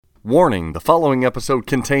Warning, the following episode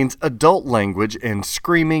contains adult language and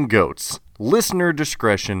screaming goats. Listener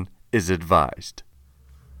discretion is advised.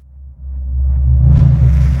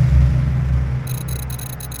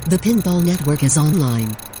 The Pinball Network is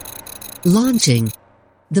online. Launching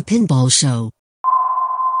The Pinball Show.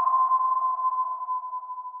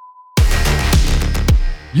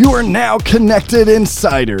 You are now connected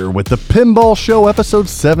insider with the Pinball Show episode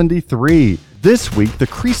 73. This week, the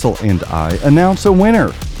Creasel and I announce a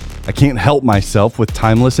winner. I can't help myself with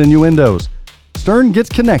timeless innuendos. Stern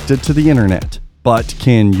gets connected to the internet. But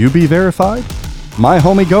can you be verified? My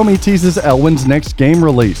homie Gomi teases Elwyn's next game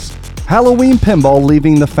release. Halloween Pinball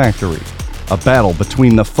leaving the factory. A battle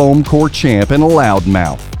between the Foam Core Champ and a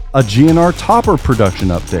Loudmouth. A GNR Topper production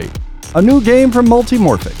update. A new game from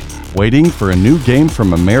Multimorphic. Waiting for a new game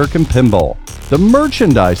from American Pinball. The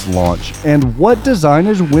merchandise launch. And what design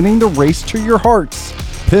is winning the race to your hearts.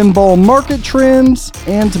 Pinball market trends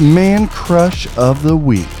and man crush of the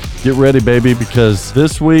week. Get ready, baby, because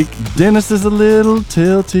this week, Dennis is a little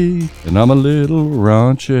tilty and I'm a little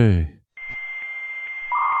raunchy.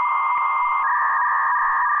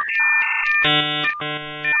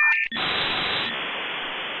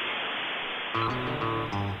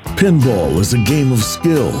 Pinball is a game of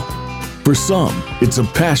skill. For some, it's a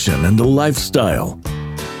passion and a lifestyle.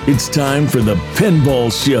 It's time for the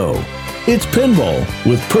Pinball Show. It's pinball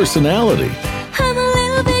with personality. I'm a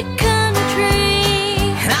little bit country,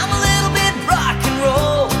 and I'm a little bit rock and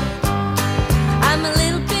roll. I'm a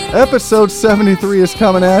little bit... Episode 73 is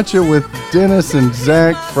coming at you with Dennis and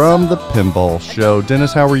Zach from the Pinball Show.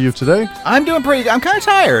 Dennis, how are you today? I'm doing pretty good. I'm kind of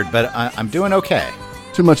tired, but I'm doing okay.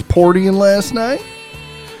 Too much partying last night?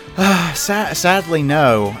 Sadly,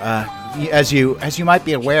 no. As you might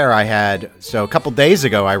be aware, a couple days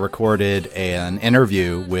ago I recorded an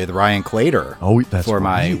interview with Ryan Clater for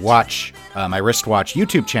my watch, my wristwatch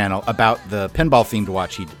YouTube channel about the pinball themed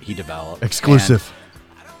watch he developed. Exclusive.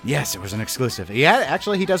 And yes, it was an exclusive. Yeah,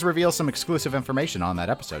 actually, he does reveal some exclusive information on that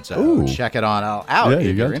episode, so check it on out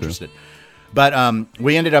if you're interested. But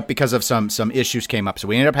we ended up, because of some issues came up, so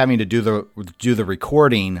we ended up having to do the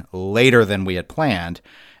recording later than we had planned,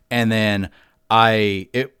 and then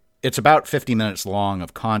It's about 50 minutes long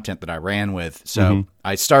of content that I ran with. So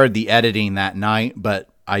I started the editing that night, but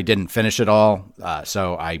I didn't finish it all.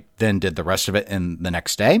 So I then did the rest of it in the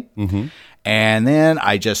next day. And then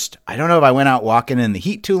I don't know if I went out walking in the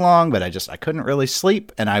heat too long, but I couldn't really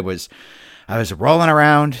sleep. And I was rolling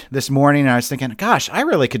around this morning and I was thinking, gosh, I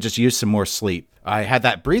really could just use some more sleep. I had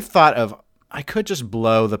that brief thought of, I could just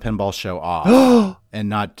blow the Pinball Show off and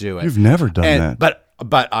not do it. You've never done that.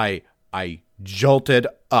 But I jolted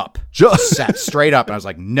up, sat straight up, and I was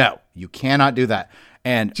like, no, you cannot do that.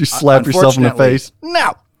 And did you slap yourself in the face?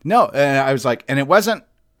 No. I was like, and it wasn't,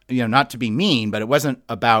 not to be mean, but it wasn't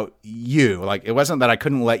about you. Like, it wasn't that I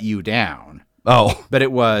couldn't let you down. Oh, but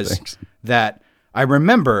it was that I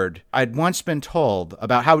remembered I'd once been told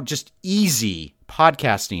about how just easy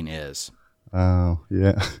podcasting is. Oh,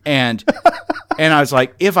 yeah. And I was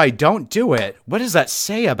like, if I don't do it, what does that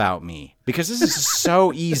say about me? Because this is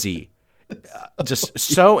so easy. Just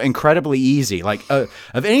so incredibly easy. Like, of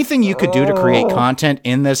anything you could do to create content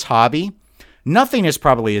in this hobby, nothing is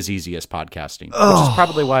probably as easy as podcasting, which is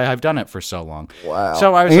probably why I've done it for so long. Wow.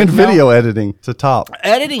 So I was video editing to top.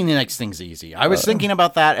 Editing makes things easy. I was thinking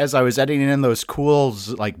about that as I was editing in those cool,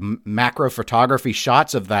 like, macro photography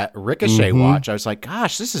shots of that Ricochet watch. I was like,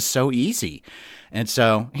 gosh, this is so easy. And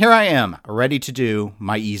so here I am, ready to do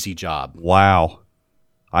my easy job. Wow.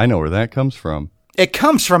 I know where that comes from. It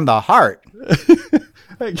comes from the heart.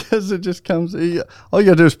 I guess it just comes. All you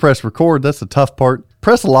gotta do is press record. That's the tough part.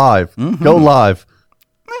 Press live. Go live.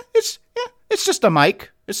 It's just a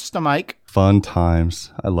mic. It's just a mic. Fun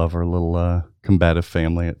times. I love our little combative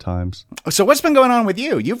family at times. So what's been going on with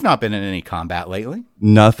you? You've not been in any combat lately.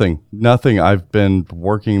 Nothing. I've been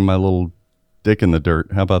working my little dick in the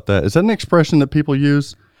dirt. How about that? Is that an expression that people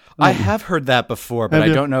use? I have heard that before, but I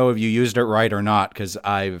don't know if you used it right or not, because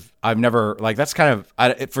I've never, like, that's kind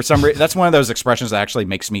of, for some reason, that's one of those expressions that actually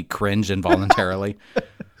makes me cringe involuntarily.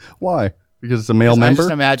 Why? Because it's a male member? I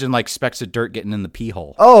just imagine, like, specks of dirt getting in the pee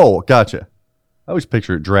hole. Oh, gotcha. I always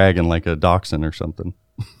picture it dragging like a dachshund or something.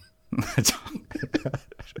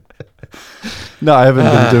 No,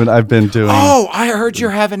 I've been doing. Oh, I heard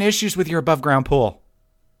you're having issues with your above ground pool.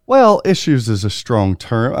 Well, issues is a strong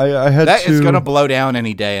term. I had that is going to blow down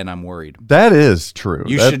any day, and I'm worried. That is true.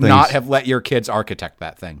 You should not have let your kids architect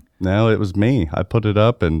that thing. No, it was me. I put it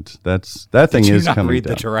up, and that thing is coming down. Did you not read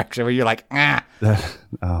the direction where you're like,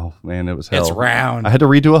 oh, man, it was hell. It's round. I had to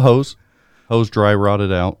redo a hose. Hose dry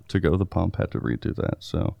rotted out to go to the pump. Had to redo that.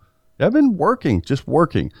 So I've been working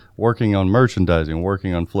on merchandising,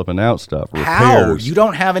 working on flipping out stuff, repairs. How? You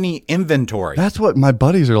don't have any inventory. That's what my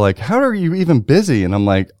buddies are like. How are you even busy? And I'm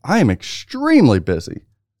like, I am extremely busy.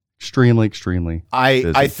 Extremely busy.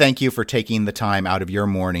 I thank you for taking the time out of your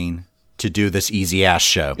morning to do this easy ass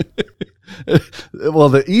show. Well,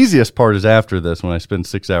 the easiest part is after this, when I spend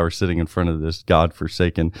 6 hours sitting in front of this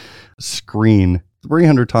godforsaken screen,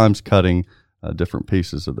 300 times cutting different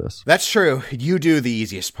pieces of this. That's true. You do the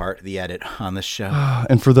easiest part, the edit on this show.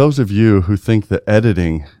 And for those of you who think that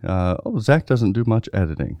editing, Zach doesn't do much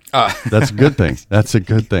editing. That's a good thing. That's a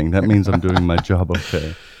good thing. That means I'm doing my job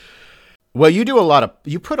okay. Well, you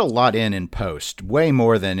put a lot in post, way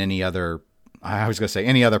more than any other. I was going to say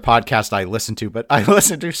any other podcast I listen to, but I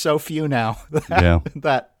listen to so few now.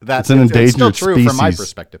 That's an endangered it's still true species, from my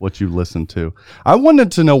perspective. What you listen to. I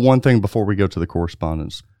wanted to know one thing before we go to the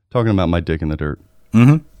correspondence. Talking about my dick in the dirt.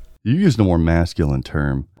 Mm-hmm. You used a more masculine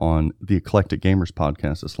term on the Eclectic Gamers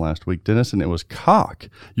podcast this last week, Dennis, and it was cock.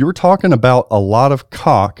 You were talking about a lot of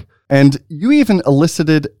cock, and you even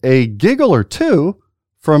elicited a giggle or two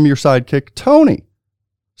from your sidekick, Tony.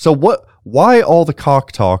 So why all the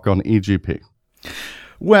cock talk on EGP?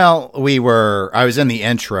 Well, I was in the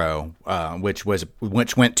intro, which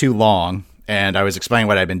went too long, and I was explaining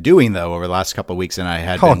what I've been doing though over the last couple of weeks, and I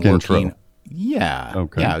had cock been working. Intro. Yeah.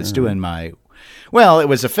 Okay. Yeah, I was doing it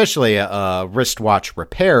was officially a wristwatch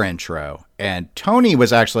repair intro, and Tony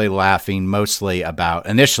was actually laughing initially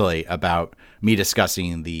about me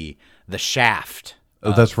discussing the shaft.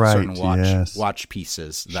 Oh, that's right. Certain watch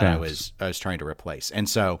pieces that I was trying to replace. And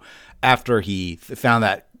so after he found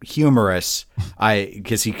that humorous,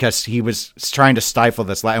 because he was trying to stifle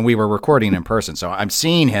this, and we were recording in person. So I'm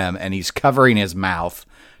seeing him and he's covering his mouth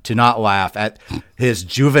to not laugh at his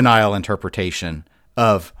juvenile interpretation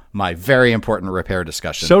of my very important repair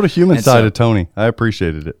discussion. Showed a human side of Tony. I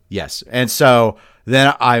appreciated it. Yes. And so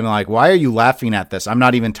then I'm like, why are you laughing at this? I'm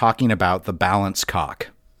not even talking about the balance cock.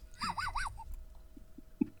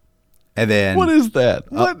 And then, what is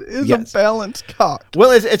that? What is a balanced cock?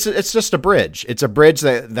 Well, it's just a bridge. It's a bridge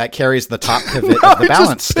that carries the top pivot of the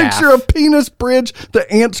balance staff. Picture a penis bridge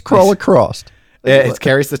the ants crawl across. It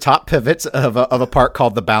carries the top pivots of a part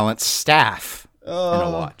called the balance staff in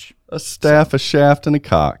a watch. A staff, a shaft, and a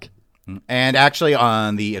cock. And actually,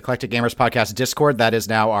 on the Eclectic Gamers Podcast Discord, that is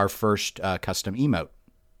now our first custom emote.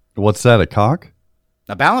 What's that? A cock?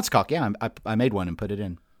 A balance cock. Yeah, I made one and put it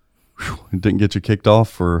in. It didn't get you kicked off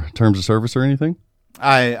for terms of service or anything?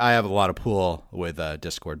 I have a lot of pull with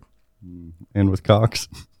Discord. And with cocks.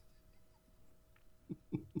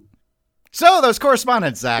 So those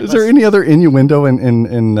correspondents, Zach. Is there any other innuendo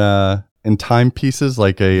in timepieces,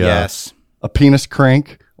 like a penis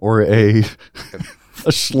crank or a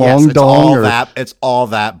schlong dong? It's all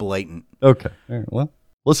that blatant. Okay. All right. Well,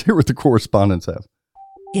 let's hear what the correspondents have.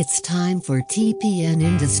 It's time for TPN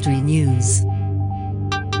Industry News.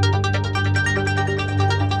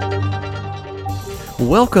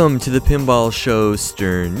 Welcome to the Pinball Show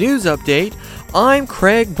Stern News Update. I'm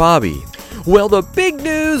Craig Bobby. Well, the big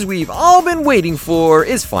news we've all been waiting for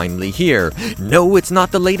is finally here. No, it's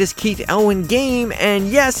not the latest Keith Elwin game, and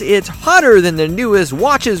yes, it's hotter than the newest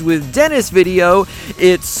Watches with Dennis video.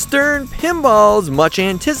 It's Stern Pinball's much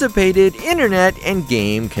anticipated internet and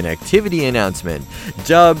game connectivity announcement.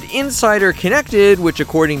 Dubbed Insider Connected, which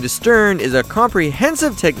according to Stern is a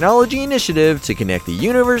comprehensive technology initiative to connect the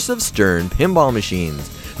universe of Stern pinball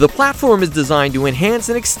machines. The platform is designed to enhance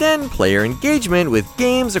and extend player engagement with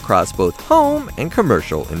games across both home and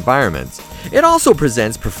commercial environments. It also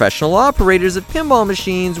presents professional operators of pinball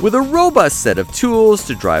machines with a robust set of tools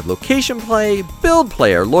to drive location play, build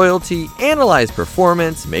player loyalty, analyze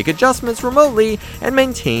performance, make adjustments remotely, and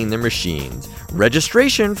maintain their machines.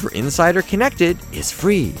 Registration for Insider Connected is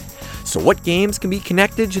free. So what games can be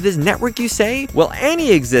connected to this network, you say? Well,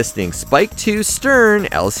 any existing Spike 2 Stern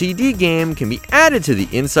LCD game can be added to the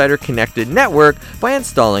Insider Connected network by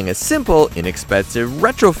installing a simple, inexpensive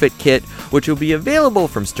retrofit kit, which will be available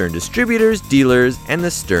from Stern distributors, dealers, and the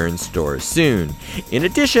Stern stores soon. In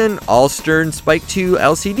addition, all Stern Spike 2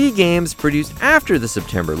 LCD games produced after the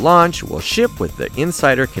September launch will ship with the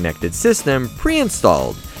Insider Connected system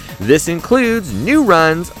pre-installed. This includes new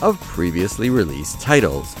runs of previously released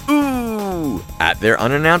titles. Ooh, Woo! At their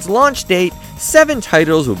unannounced launch date, 7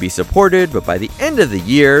 titles will be supported, but by the end of the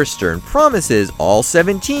year, Stern promises all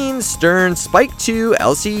 17 Stern Spike 2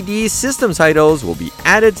 LCD system titles will be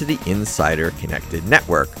added to the Insider Connected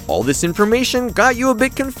network. All this information got you a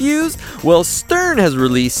bit confused? Well, Stern has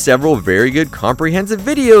released several very good comprehensive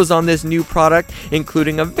videos on this new product,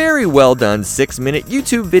 including a very well done 6-minute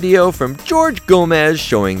YouTube video from George Gomez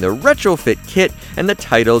showing the retrofit kit and the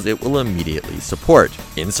titles it will immediately support.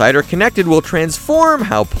 Insider Connected will transform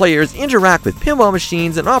how players interact with pinball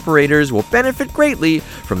machines, and operators will benefit greatly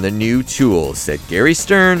from the new tools, said Gary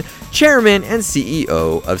Stern, chairman and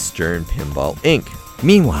CEO of Stern Pinball Inc.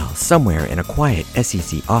 Meanwhile, somewhere in a quiet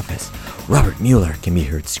SEC office, Robert Mueller can be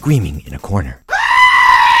heard screaming in a corner.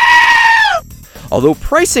 Although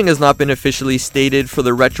pricing has not been officially stated for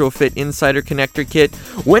the retrofit Insider Connector kit,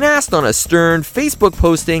 when asked on a Stern Facebook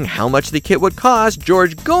posting how much the kit would cost,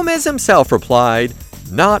 George Gomez himself replied,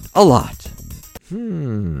 "Not a lot."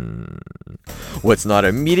 What's not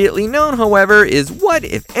immediately known, however, is what,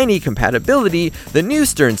 if any, compatibility the new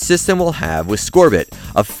Stern system will have with Scorbit,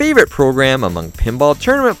 a favorite program among pinball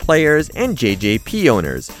tournament players and JJP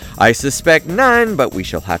owners. I suspect none, but we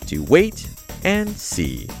shall have to wait and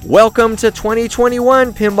see. Welcome to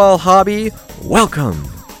 2021, Pinball Hobby. Welcome.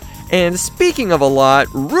 And speaking of a lot,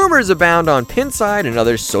 rumors abound on Pinside and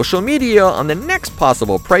other social media on the next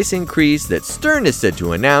possible price increase that Stern is said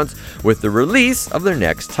to announce with the release of their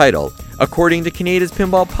next title. According to Canada's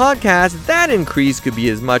Pinball Podcast, that increase could be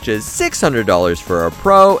as much as $600 for a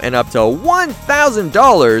Pro and up to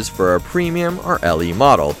 $1,000 for a Premium or LE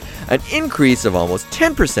model. An increase of almost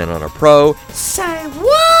 10% on a Pro, say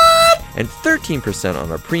what? And 13%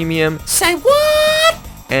 on a Premium, say what?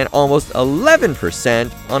 And almost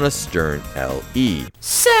 11% on a Stern LE.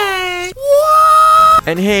 Say what?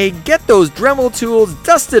 And hey, get those Dremel tools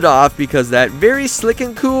dusted off, because that very slick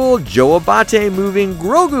and cool Joe Abate moving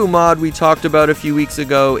Grogu mod we talked about a few weeks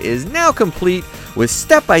ago is now complete with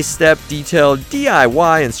step-by-step detailed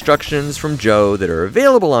DIY instructions from Joe that are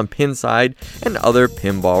available on Pinside and other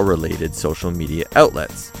pinball-related social media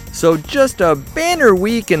outlets. So just a banner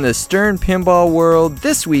week in the Stern pinball world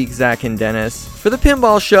this week, Zach and Dennis. For the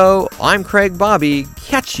Pinball Show, I'm Craig Bobby.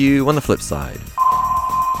 Catch you on the flip side.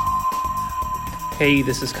 Hey,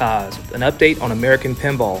 this is Kaz with an update on American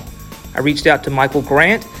Pinball. I reached out to Michael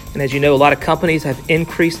Grant, and as you know, a lot of companies have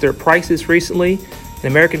increased their prices recently, and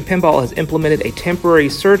American Pinball has implemented a temporary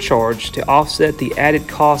surcharge to offset the added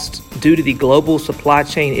costs due to the global supply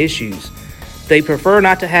chain issues. They prefer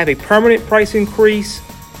not to have a permanent price increase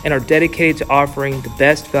and are dedicated to offering the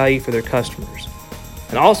best value for their customers.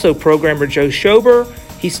 And also, programmer Joe Schober,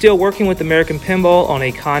 he's still working with American Pinball on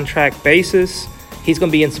a contract basis. He's going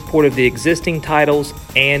to be in support of the existing titles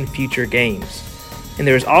and future games. And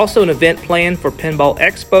there's also an event planned for Pinball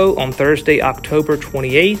Expo on Thursday, October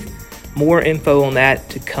 28th. More info on that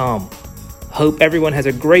to come. Hope everyone has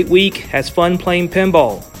a great week, has fun playing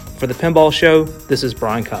pinball. For the Pinball Show, this is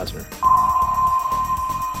Brian Cosner.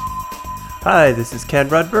 Hi, this is Ken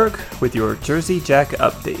Rudberg with your Jersey Jack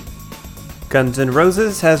update. Guns N'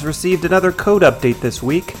 Roses has received another code update this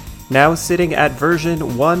week, now sitting at version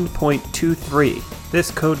 1.23. This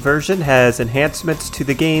code version has enhancements to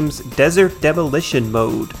the game's Desert Demolition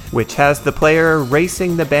mode, which has the player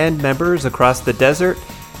racing the band members across the desert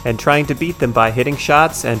and trying to beat them by hitting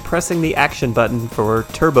shots and pressing the action button for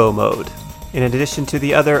Turbo mode. In addition to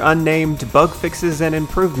the other unnamed bug fixes and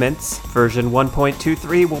improvements, version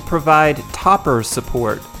 1.23 will provide topper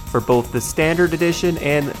support for both the standard edition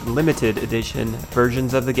and limited edition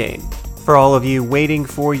versions of the game. For all of you waiting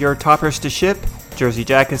for your toppers to ship, Jersey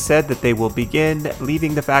Jack has said that they will begin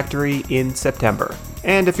leaving the factory in September.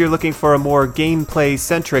 And if you're looking for a more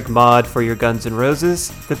gameplay-centric mod for your Guns N' Roses,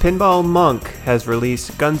 the Pinball Monk has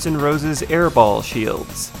released Guns N' Roses Airball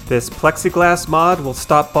Shields. This plexiglass mod will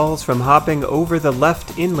stop balls from hopping over the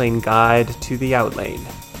left in-lane guide to the outlane.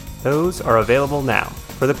 Those are available now.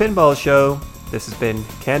 For the Pinball Show, this has been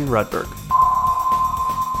Ken Rudberg.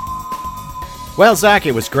 Well, Zach,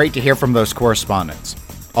 it was great to hear from those correspondents.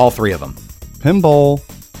 All 3 of them. Pinball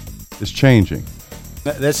is changing.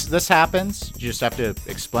 This happens. You just have to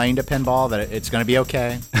explain to Pinball that it's going to be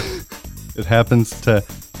okay. It happens to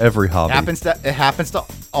every hobby. It happens to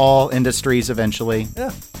all industries eventually.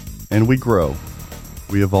 Yeah. And we grow.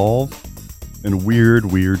 We evolve. And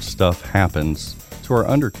weird stuff happens to our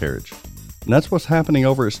undercarriage. And that's what's happening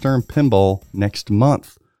over at Stern Pinball next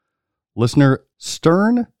month. Listener,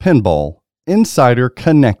 Stern Pinball Insider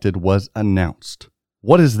Connected was announced.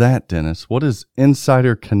 What is that, Dennis? What is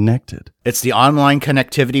Insider Connected? It's the online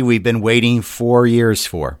connectivity we've been waiting 4 years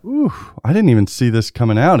for. Ooh, I didn't even see this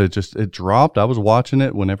coming out. It dropped. I was watching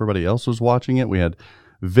it when everybody else was watching it. We had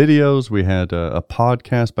videos. We had a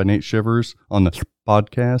podcast by Nate Shivers on the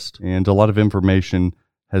podcast, and a lot of information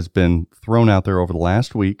has been thrown out there over the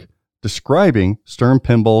last week describing Stern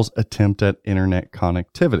Pinball's attempt at internet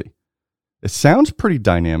connectivity. It sounds pretty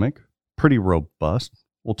dynamic, pretty robust.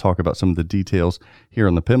 We'll talk about some of the details here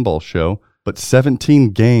on the Pinball Show, but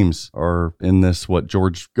 17 games are in this, what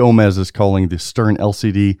George Gomez is calling the Stern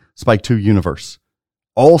LCD Spike 2 universe.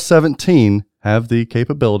 All 17 have the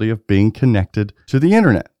capability of being connected to the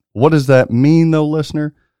internet. What does that mean, though,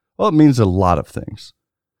 listener? Well, it means a lot of things.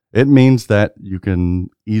 It means that you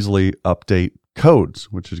can easily update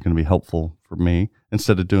codes, which is going to be helpful for me,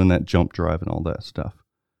 instead of doing that jump drive and all that stuff.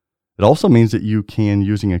 It also means that you can,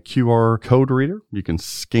 using a QR code reader, you can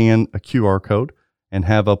scan a QR code and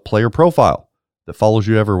have a player profile that follows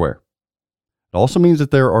you everywhere. It also means that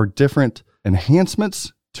there are different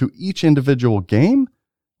enhancements to each individual game.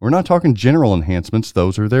 We're not talking general enhancements.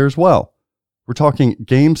 Those are there as well. We're talking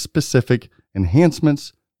game-specific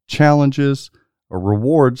enhancements, challenges, or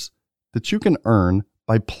rewards that you can earn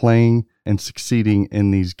by playing and succeeding in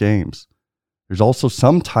these games. There's also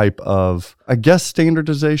some type of,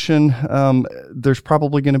 standardization. There's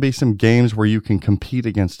probably going to be some games where you can compete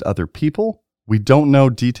against other people. We don't know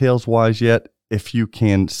details-wise yet if you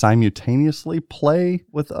can simultaneously play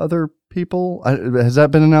with other people. Has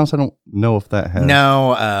that been announced? I don't know if that has.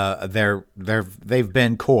 No, they've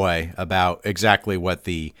been coy about exactly what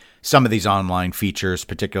some of these online features,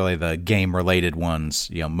 particularly the game-related ones.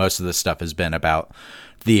 Most of this stuff has been about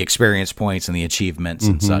the experience points and the achievements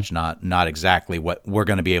and such, not exactly what we're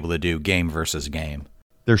going to be able to do game versus game.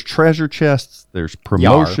 There's treasure chests, there's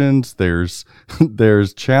promotions, there's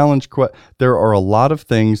challenge. There are a lot of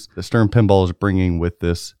things that Stern Pinball is bringing with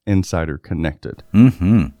this Insider Connected.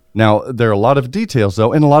 Mm-hmm. Now, there are a lot of details,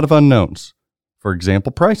 though, and a lot of unknowns. For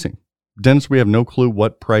example, pricing. Dennis, we have no clue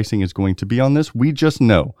what pricing is going to be on this. We just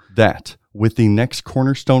know that with the next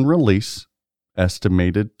Cornerstone release,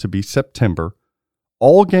 estimated to be September,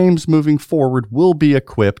 all games moving forward will be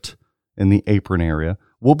equipped in the apron area,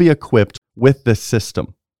 will be equipped with this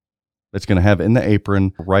system. It's going to have in the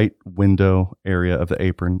apron, right window area of the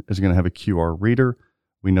apron is going to have a QR reader.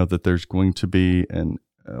 We know that there's going to be a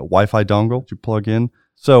Wi-Fi dongle to plug in.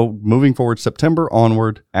 So moving forward, September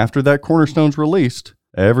onward, after that Cornerstone's released,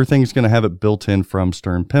 everything's going to have it built in from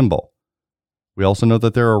Stern Pinball. We also know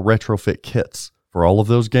that there are retrofit kits for all of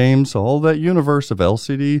those games, all that universe of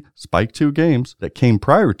LCD Spike 2 games that came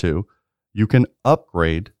prior to. You can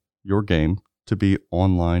upgrade your game to be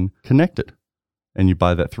online connected, and you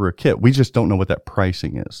buy that through a kit. We just don't know what that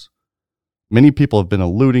pricing is. Many people have been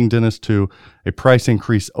alluding, Dennis, to a price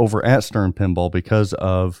increase over at Stern Pinball because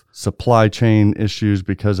of supply chain issues,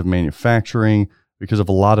 because of manufacturing, because of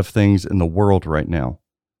a lot of things in the world right now.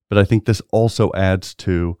 But I think this also adds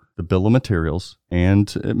to the bill of materials,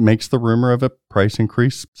 and it makes the rumor of a price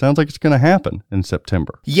increase sounds like it's going to happen in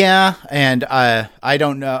September. Yeah, and I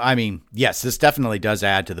don't know. I mean, yes, this definitely does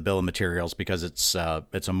add to the bill of materials because it's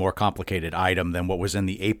a more complicated item than what was in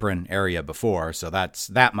the apron area before. So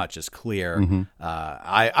that much is clear. Mm-hmm.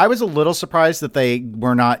 I was a little surprised that they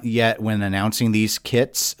were not yet, when announcing these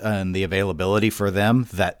kits and the availability for them,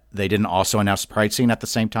 that they didn't also announce pricing at the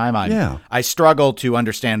same time. I struggle to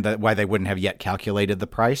understand why they wouldn't have yet calculated the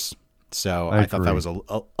price. So I thought that was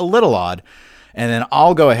a little odd. And then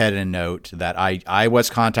I'll go ahead and note that I was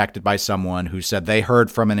contacted by someone who said they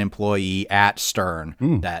heard from an employee at Stern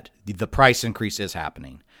that the price increase is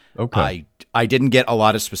happening. Okay. I didn't get a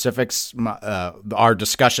lot of specifics. Our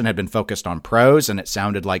discussion had been focused on pros, and it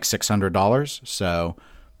sounded like $600. So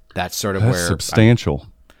that's sort of where substantial.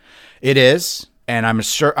 It is. And I'm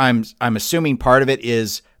assuming part of it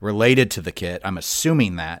is related to the kit. I'm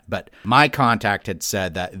assuming that. But my contact had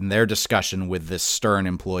said that in their discussion with this Stern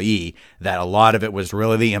employee, that a lot of it was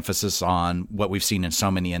really the emphasis on what we've seen in so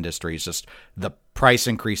many industries, just the price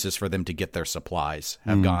increases for them to get their supplies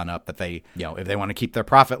have gone up. But they, if they want to keep their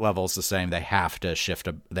profit levels the same, they have to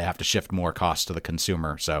shift more cost to the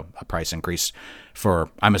consumer. So a price increase for,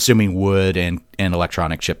 I'm assuming, wood and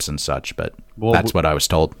electronic chips and such. But that's what I was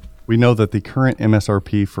told. We know that the current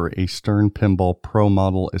MSRP for a Stern Pinball Pro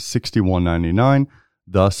model is $61.99.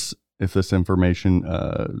 Thus, if this information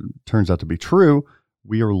turns out to be true,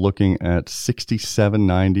 we are looking at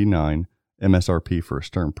 $67.99 MSRP for a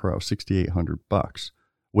Stern Pro, $6,800.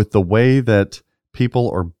 With the way that people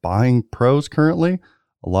are buying pros currently,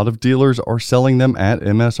 a lot of dealers are selling them at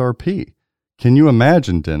MSRP. Can you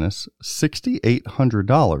imagine, Dennis,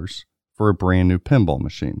 $6,800 for a brand new pinball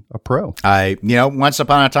machine, a Pro? Once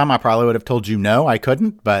upon a time, I probably would have told you no, I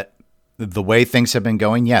couldn't, but the way things have been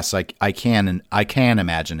going, yes, I can, and I can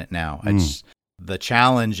imagine it now. The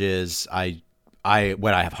challenge is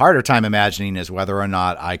what I have harder time imagining is whether or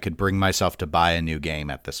not I could bring myself to buy a new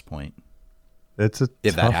game at this point. It's a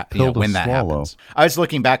tough pill to when that swallow. happens. I was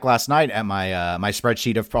looking back last night at my my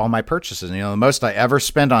spreadsheet of all my purchases. The most I ever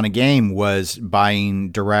spent on a game was buying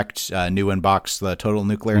direct new in box the Total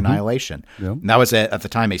Nuclear Annihilation. Yep. And that was at the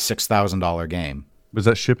time a $6,000 game. Was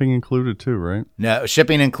that shipping included too, right? No,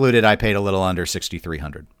 shipping included. I paid a little under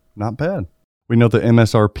 $6,300. Not bad. We know the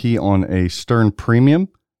MSRP on a Stern Premium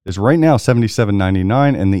is right now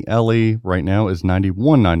 $77.99, and the LE right now is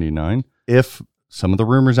 $91.99. If some of the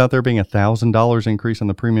rumors out there being $1,000 increase on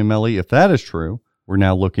the Premium LE, if that is true, we're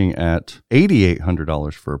now looking at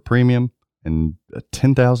 $8,800 for a Premium and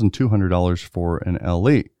 $10,200 for an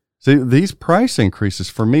LE. So these price increases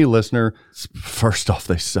for me, listener, first off,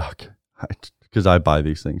 they suck because I buy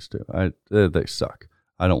these things too. They suck.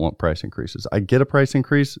 I don't want price increases. I get a price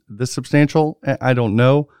increase this substantial. I don't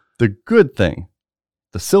know. The good thing,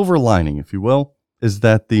 the silver lining, if you will, is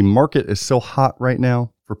that the market is so hot right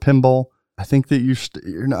now for pinball. I think that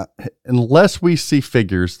you're not, unless we see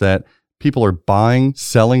figures that people are buying,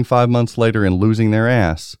 selling 5 months later and losing their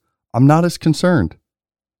ass, I'm not as concerned.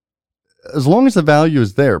 As long as the value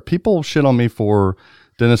is there, people shit on me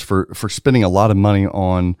Dennis, for spending a lot of money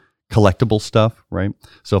on collectible stuff, right?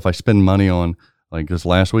 So if I spend money on, like this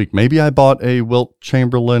last week, maybe I bought a Wilt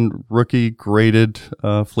Chamberlain rookie graded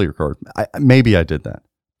Fleer card. Maybe I did that.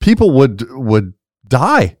 People would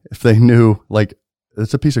die if they knew, like,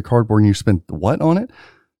 it's a piece of cardboard and you spent what on it?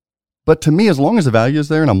 But to me, as long as the value is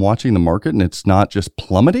there and I'm watching the market and it's not just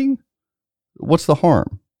plummeting, what's the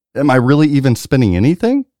harm? Am I really even spending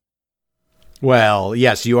anything? Well,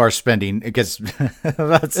 yes, you are spending because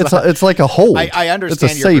it's like a hold. I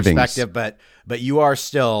understand your perspective, but you are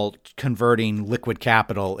still converting liquid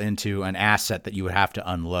capital into an asset that you would have to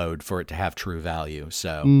unload for it to have true value.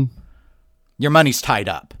 So your money's tied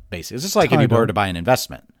up, basically. It's just like if you were to buy an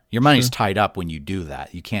investment. Your money's tied up when you do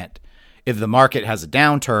that. You can't, if the market has a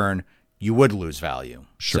downturn, you would lose value.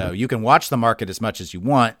 Sure. So you can watch the market as much as you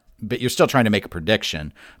want, but you're still trying to make a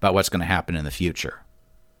prediction about what's going to happen in the future.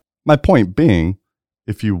 My point being,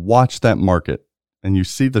 if you watch that market and you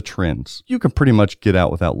see the trends, you can pretty much get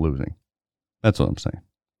out without losing. That's what I'm saying.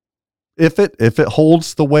 If it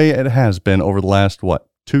holds the way it has been over the last,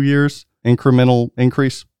 2 years, incremental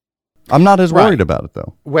increase, I'm not as worried about it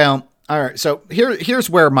though. Well, all right. So here's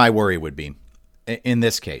where my worry would be in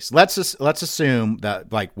this case. Let's assume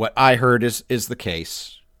that, like, what I heard is the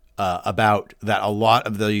case about that a lot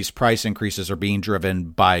of these price increases are being driven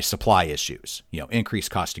by supply issues.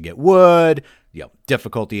 Increased cost to get wood,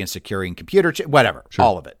 difficulty in securing computer whatever. Sure.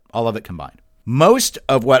 All of it combined. Most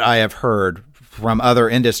of what I have heard from other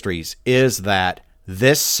industries is that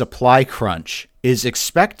this supply crunch is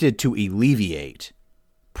expected to alleviate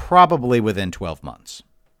probably within 12 months.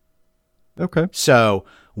 Okay. So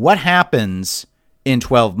what happens in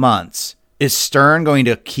 12 months? Is Stern going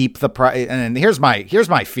to keep the price? And here's my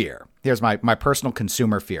fear. Here's my personal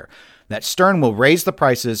consumer fear. That Stern will raise the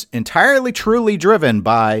prices entirely truly driven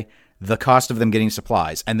by the cost of them getting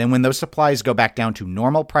supplies. And then when those supplies go back down to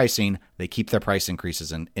normal pricing, they keep their price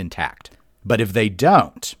increases intact. But if they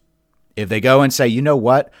don't, if they go and say, you know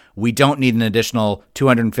what, we don't need an additional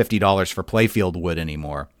 $250 for playfield wood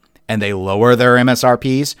anymore, and they lower their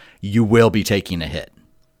MSRPs, you will be taking a hit.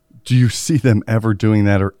 Do you see them ever doing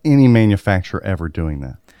that, or any manufacturer ever doing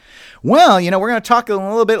that? Well, we're going to talk a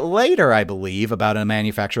little bit later, I believe, about a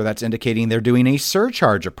manufacturer that's indicating they're doing a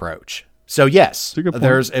surcharge approach. So yes,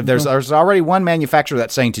 there's already one manufacturer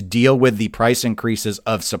that's saying to deal with the price increases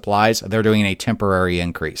of supplies, they're doing a temporary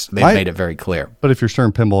increase. They've made it very clear. But if you're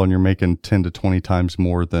Stern Pinball and you're making 10 to 20 times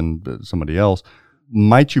more than somebody else,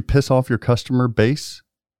 might you piss off your customer base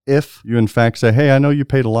if you in fact say, hey, I know you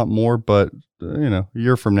paid a lot more, but a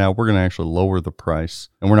year from now, we're going to actually lower the price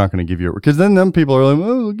and we're not going to give you because then them people are like,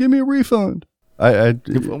 oh, give me a refund.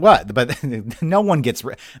 What? But no one gets,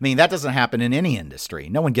 that doesn't happen in any industry.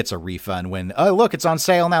 No one gets a refund when, oh, look, it's on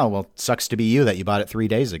sale now. Well, sucks to be you that you bought it 3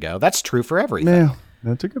 days ago. That's true for everything. Yeah,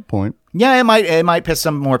 that's a good point. Yeah, it might piss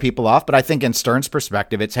some more people off, but I think in Stern's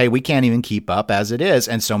perspective, it's, hey, we can't even keep up as it is.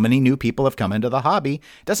 And so many new people have come into the hobby.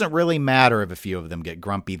 It doesn't really matter if a few of them get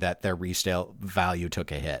grumpy that their resale value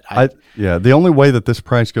took a hit. The only way that this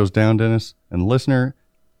price goes down, Dennis and listener,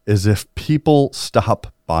 is if people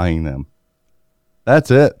stop buying them.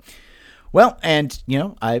 That's it. Well, and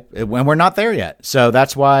when we're not there yet, so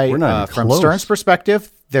that's why, from Stern's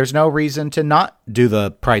perspective, there's no reason to not do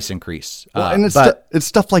the price increase. And it's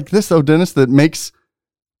stuff like this, though, Dennis, that makes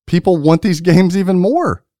people want these games even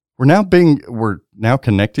more. We're now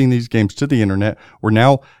connecting these games to the internet. We're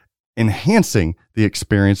now enhancing the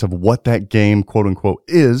experience of what that game, quote unquote,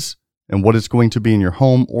 is and what it's going to be in your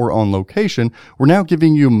home or on location. We're now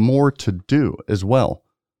giving you more to do as well.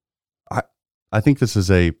 I think this is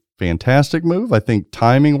a fantastic move. I think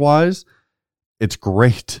timing wise, it's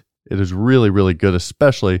great. It is really, really good,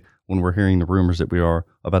 especially when we're hearing the rumors that we are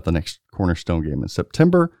about the next Cornerstone game in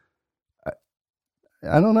September.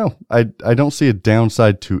 I don't know. I don't see a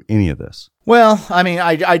downside to any of this. Well, I mean,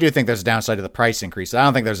 I do think there's a downside to the price increase. I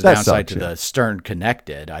don't think there's a downside to the Stern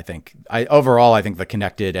Connected. Overall, I think the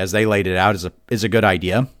Connected, as they laid it out, is a good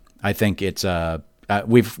idea. I think it's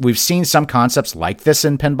we've seen some concepts like this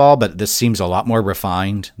in pinball, but this seems a lot more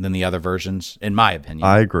refined than the other versions, in my opinion.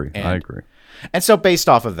 I agree. And so based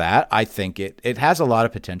off of that, I think it has a lot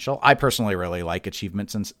of potential. I personally really like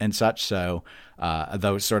achievements and such. So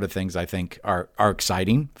those sort of things I think are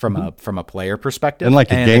exciting from a player perspective. And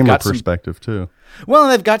like a gamer perspective too. Well,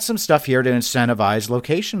 they've got some stuff here to incentivize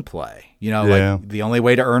location play. Like the only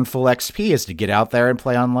way to earn full XP is to get out there and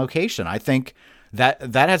play on location. I think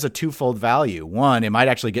that has a twofold value. One, it might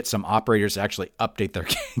actually get some operators to actually update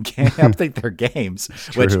their games,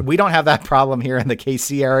 which we don't have that problem here in the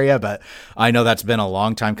KC area, but I know that's been a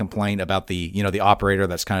long time complaint about the operator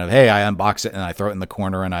that's kind of, hey, I unbox it and I throw it in the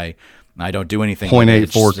corner and I don't do anything.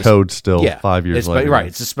 0.84 code still 5 years later. Right.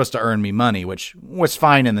 It's just supposed to earn me money, which was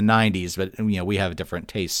fine in the 90s, but we have different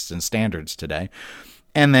tastes and standards today.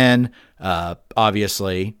 And then,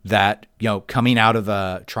 obviously, that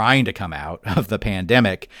trying to come out of the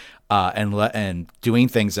pandemic, and doing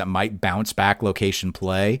things that might bounce back location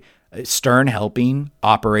play, Stern helping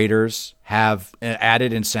operators have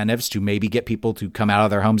added incentives to maybe get people to come out of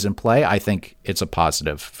their homes and play. I think it's a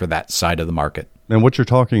positive for that side of the market. And what you're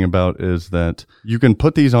talking about is that you can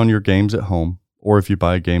put these on your games at home, or if you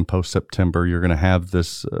buy a game post September, you're going to have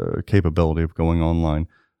this capability of going online.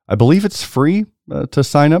 I believe it's free to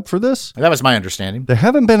sign up for this. That was my understanding. They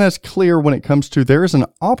haven't been as clear when it comes to there is an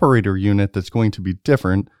operator unit that's going to be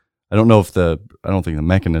different. I don't think the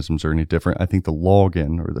mechanisms are any different. I think the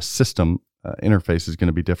login or the system interface is going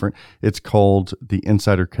to be different. It's called the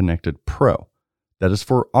Insider Connected Pro. That is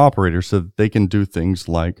for operators so that they can do things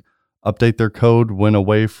like update their code when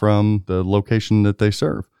away from the location that they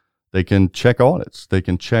serve. They can check audits. They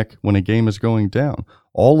can check when a game is going down.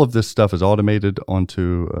 All of this stuff is automated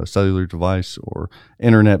onto a cellular device or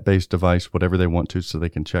internet-based device, whatever they want to, so they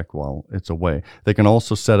can check while it's away. They can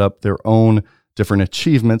also set up their own different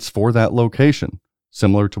achievements for that location,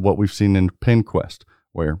 similar to what we've seen in PinQuest,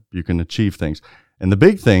 where you can achieve things. And the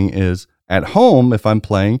big thing is, at home, if I'm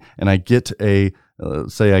playing and I get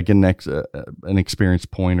say I get an experience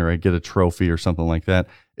point or I get a trophy or something like that,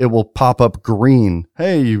 it will pop up green.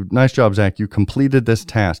 Hey, nice job, Zach. You completed this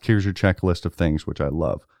task. Here's your checklist of things, which I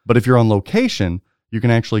love. But if you're on location, you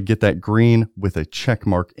can actually get that green with a check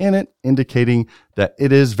mark in it, indicating that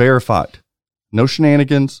it is verified. No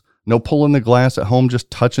shenanigans, no pulling the glass at home,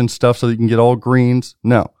 just touching stuff so that you can get all greens.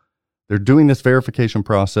 No, they're doing this verification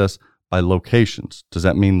process by locations. Does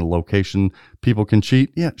that mean the location people can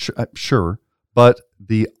cheat? Yeah, sure. But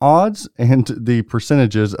the odds and the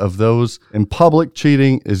percentages of those in public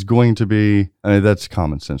cheating is going to be, that's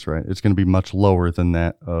common sense, right? It's going to be much lower than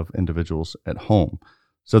that of individuals at home.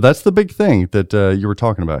 So that's the big thing that you were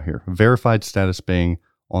talking about here. Verified status being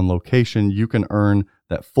on location, you can earn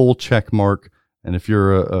that full check mark. And if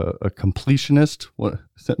you're a completionist, what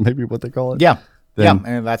is that maybe what they call it? Yeah.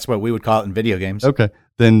 And that's what we would call it in video games. Okay.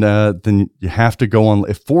 Then you have to go on.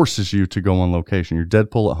 It forces you to go on location. Your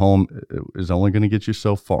Deadpool at home is only going to get you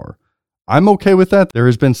so far. I'm okay with that. There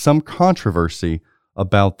has been some controversy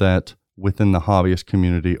about that within the hobbyist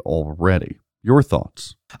community already. Your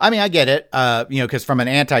thoughts? I mean, I get it. Because from an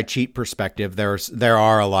anti-cheat perspective, there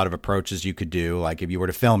are a lot of approaches you could do. Like if you were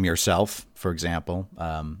to film yourself, for example,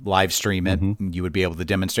 live stream it, you would be able to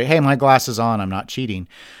demonstrate, hey, my glass is on, I'm not cheating.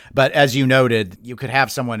 But as you noted, you could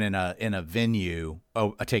have someone in a venue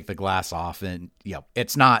take the glass off, and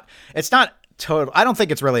it's not total. I don't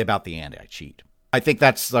think it's really about the anti-cheat. I think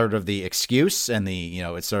that's sort of the excuse, and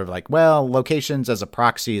it's sort of like, well, locations as a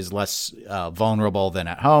proxy is less vulnerable than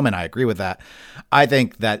at home, and I agree with that. I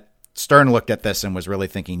think that Stern looked at this and was really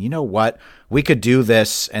thinking, you know what, we could do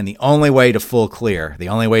this, and the only way to full clear, the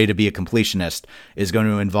only way to be a completionist is going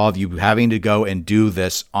to involve you having to go and do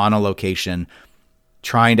this on a location,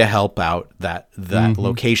 trying to help out that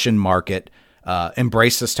location market.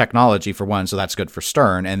 Embrace this technology for one, so that's good for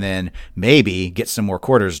Stern, and then maybe get some more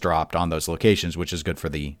quarters dropped on those locations, which is good for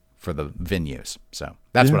the for the venues. So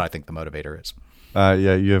that's what I think the motivator is.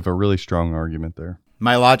 Yeah, you have a really strong argument there.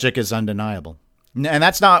 My logic is undeniable. And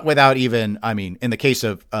that's not without even, I mean, in the case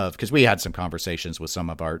of because we had some conversations with some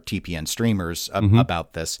of our TPN streamers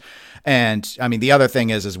about this. And I mean, the other thing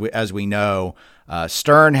is as we know,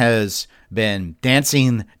 Stern has been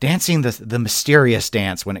dancing the mysterious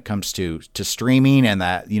dance when it comes to streaming, and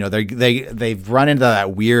that, you know, they've run into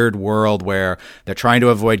that weird world where they're trying to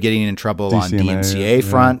avoid getting in trouble on DMCA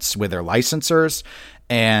fronts with their licensors.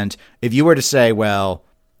 And if you were to say, well,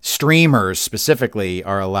 streamers specifically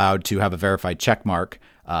are allowed to have a verified check mark,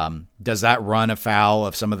 does that run afoul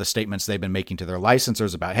of some of the statements they've been making to their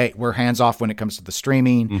licensors about, hey, we're hands off when it comes to the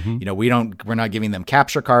streaming? You know, we're not giving them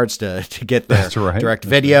capture cards to get the direct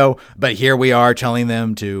video, but here we are telling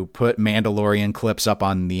them to put Mandalorian clips up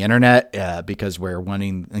on the internet because we're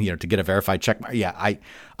wanting, you know, to get a verified check mark. Yeah,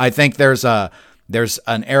 I think there's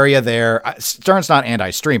an area there. Stern's not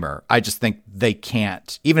anti-streamer. I just think they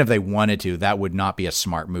can't, even if they wanted to, that would not be a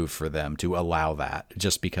smart move for them to allow that,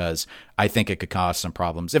 just because I think it could cause some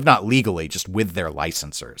problems, if not legally, just with their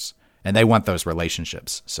licensors. And they want those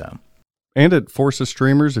relationships. So, and it forces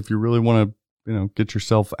streamers, if you really want to, you know, get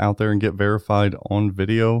yourself out there and get verified on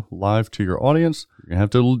video live to your audience, you have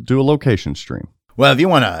to do a location stream. Well, if you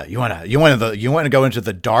want to go into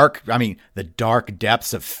the dark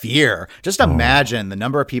depths of fear, just imagine the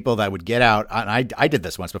number of people that would get out. And I did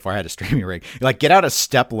this once before I had a streaming rig. Like, get out a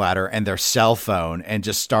stepladder and their cell phone and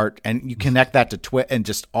just start, and you connect that to Twitch, and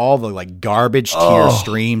just all the like garbage tier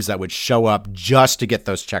streams that would show up just to get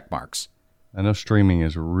those check marks. I know streaming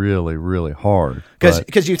is really, really hard.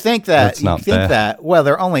 Because you think that, well,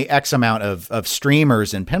 there are only X amount of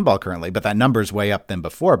streamers in pinball currently, but that number's way up than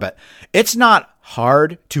before. But it's not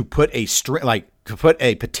hard to put a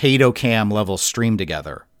potato cam level stream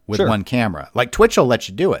together with one camera. Like, Twitch will let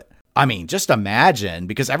you do it. I mean, just imagine,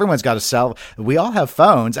 because everyone's got we all have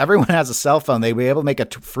phones. Everyone has a cell phone. They'd be able to make a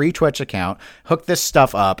free Twitch account, hook this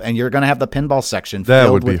stuff up, and you're going to have the pinball section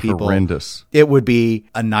filled with people. That would be horrendous. It would be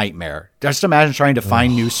a nightmare. Just imagine trying to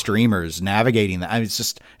find new streamers, navigating that. I mean,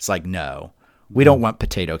 it's like, no, we don't want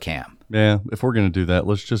potato cam. Yeah, if we're going to do that,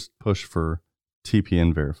 let's just push for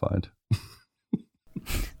TPN verified.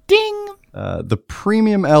 Ding! The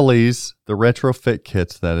premium LEs, the retrofit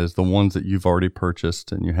kits, that is, the ones that you've already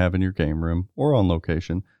purchased and you have in your game room or on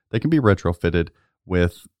location, they can be retrofitted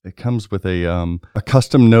with, it comes with a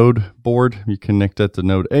custom node board. You connect that to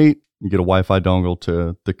node 8, you get a Wi-Fi dongle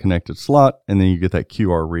to the connected slot, and then you get that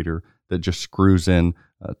QR reader that just screws in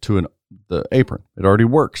to the apron. It already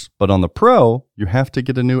works. But on the Pro, you have to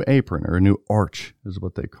get a new apron, or a new arch is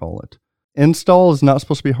what they call it. Install is not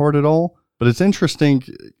supposed to be hard at all. But it's interesting,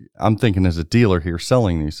 I'm thinking as a dealer here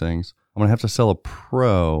selling these things, I'm going to have to sell a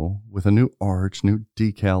Pro with a new arch, new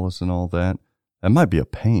decals and all that. That might be a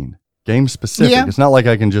pain. Game specific. Yeah. It's not like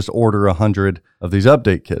I can just order 100 of these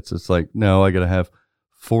update kits. It's like, no, I got to have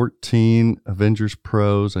 14 Avengers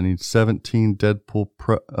Pros. I need 17 Deadpool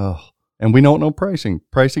Pro. Oh. And we don't know pricing.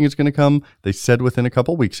 Pricing is going to come, they said, within a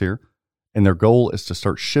couple weeks here. And their goal is to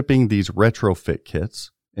start shipping these retrofit kits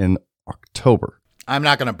in October. I'm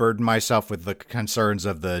not going to burden myself with the concerns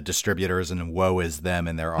of the distributors and woe is them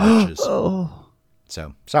and their arches.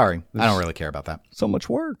 So, sorry. I don't really care about that. So much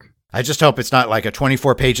work. I just hope it's not like a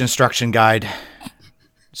 24-page instruction guide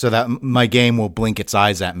so that my game will blink its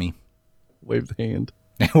eyes at me. Wave the hand.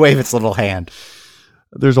 Wave its little hand.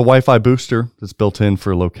 There's a Wi-Fi booster that's built in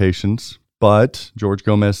for locations, but George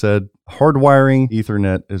Gomez said hardwiring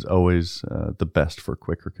Ethernet is always the best for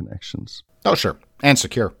quicker connections. Oh, sure. And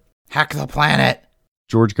secure. Hack the planet.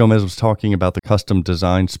 George Gomez was talking about the custom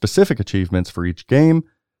design specific achievements for each game.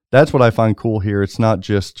 That's what I find cool here. It's not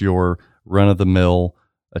just your run-of-the-mill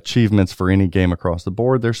achievements for any game across the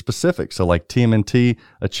board. They're specific. So like TMNT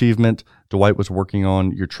achievement, Dwight was working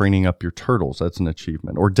on, you're training up your turtles. That's an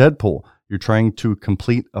achievement. Or Deadpool, you're trying to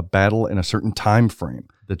complete a battle in a certain time frame.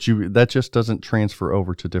 That just doesn't transfer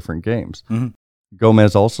over to different games. Mm-hmm.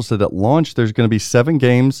 Gomez also said at launch, there's going to be 7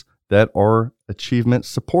 games that are achievement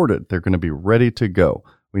supported. They're going to be ready to go.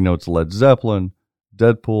 We know it's Led Zeppelin,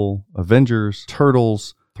 Deadpool, Avengers,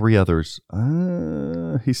 Turtles, 3 others.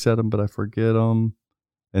 He said them, but I forget them.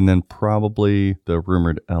 And then probably the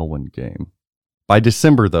rumored Elwyn game. By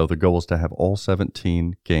December, though, the goal is to have all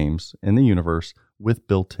 17 games in the universe with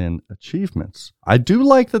built-in achievements. I do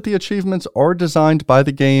like that the achievements are designed by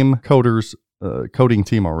the game coders, coding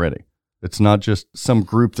team already. It's not just some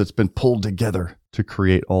group that's been pulled together to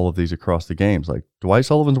create all of these across the games. Like Dwight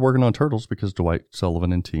Sullivan's working on Turtles because Dwight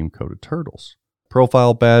Sullivan and team coded Turtles.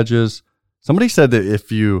 Profile badges. Somebody said that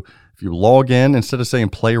if you log in, instead of saying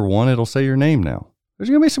player 1, it'll say your name now. There's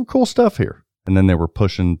going to be some cool stuff here. And then they were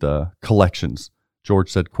pushing the collections.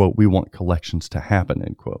 George said, quote, "We want collections to happen,"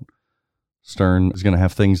 end quote. Stern is going to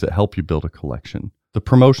have things that help you build a collection. The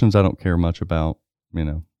promotions I don't care much about,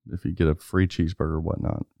 if you get a free cheeseburger or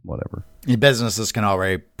whatnot, whatever. Businesses can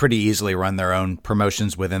already pretty easily run their own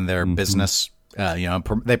promotions within their business.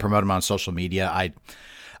 They promote them on social media.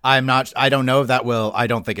 I don't know if that will. I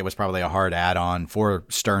don't think it was probably a hard add-on for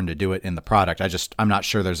Stern to do it in the product. I'm not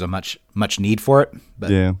sure there's a much need for it.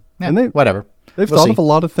 But yeah, and whatever. They've thought of a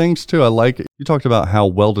lot of things too. I like it. You talked about how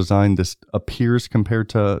well designed this appears compared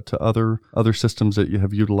to other systems that you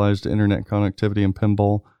have utilized internet connectivity in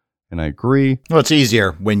pinball, and I agree. Well, it's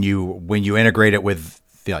easier when you integrate it with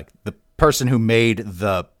the person who made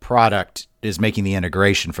the product is making the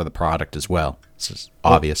integration for the product as well. It's just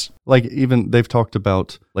obvious. Like even they've talked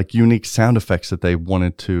about like unique sound effects that they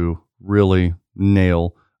wanted to really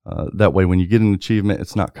nail. That way, when you get an achievement,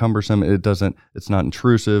 it's not cumbersome. It's not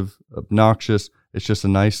intrusive, obnoxious. It's just a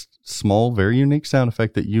nice, small, very unique sound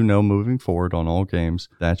effect that moving forward on all games,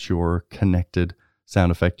 that's your connected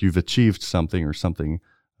sound effect. You've achieved something or something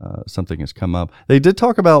has come up. They did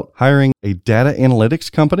talk about hiring a data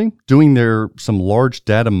analytics company, doing some large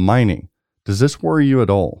data mining. Does this worry you at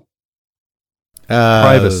all?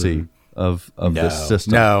 Privacy of this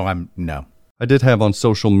system. No. I did have on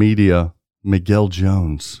social media Miguel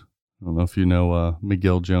Jones. I don't know if you know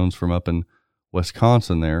Miguel Jones from up in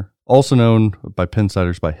Wisconsin there. Also known by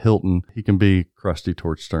Pinsiders by Hilton. He can be crusty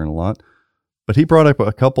towards Stern a lot. But he brought up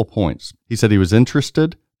a couple points. He said he was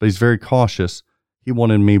interested, but he's very cautious. He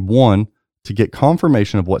wanted me, one, to get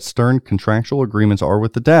confirmation of what Stern contractual agreements are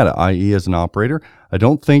with the data, i.e. as an operator. I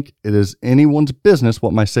don't think it is anyone's business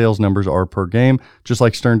what my sales numbers are per game, just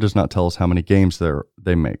like Stern does not tell us how many games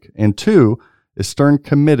they make. And two, is Stern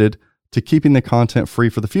committed to keeping the content free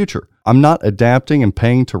for the future? I'm not adapting and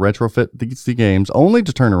paying to retrofit these games only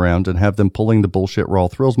to turn around and have them pulling the bullshit Raw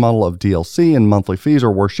Thrills model of DLC and monthly fees,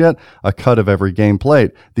 or worse yet, a cut of every game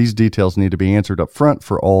played. These details need to be answered up front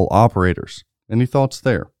for all operators. Any thoughts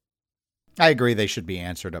there? I agree they should be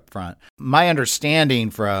answered up front. My understanding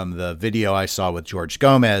from the video I saw with George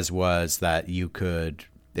Gomez was that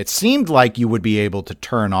it seemed like you would be able to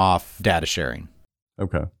turn off data sharing.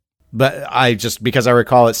 Okay. But because I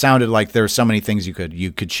recall, it sounded like there were so many things you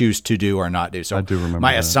could choose to do or not do. So I do remember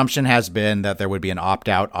my that. assumption has been that there would be an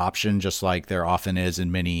opt-out option, just like there often is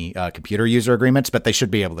in many computer user agreements, but they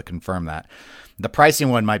should be able to confirm that. The pricing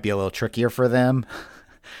one might be a little trickier for them.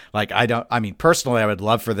 Personally, I would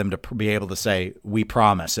love for them to be able to say, "We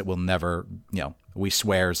promise it will never, we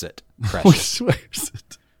swears it, precious.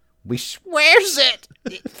 We swears it.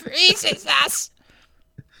 It freezes us."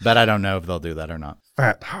 But I don't know if they'll do that or not.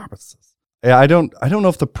 Fat harvests. Yeah, I don't know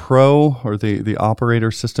if the pro or the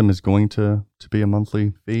operator system is going to be a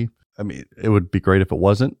monthly fee. I mean, it would be great if it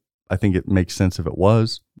wasn't. I think it makes sense if it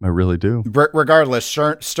was. I really do. Regardless,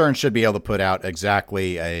 Stern should be able to put out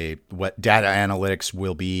exactly what data analytics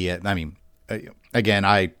will be. I mean, again,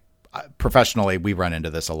 I professionally, we run into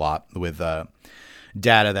this a lot with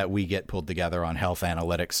data that we get pulled together on health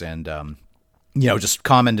analytics, and just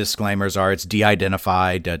common disclaimers are it's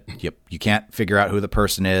de-identified. You can't figure out who the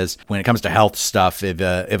person is. When it comes to health stuff, if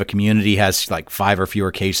a community has like 5 or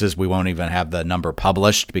fewer cases, we won't even have the number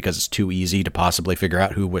published because it's too easy to possibly figure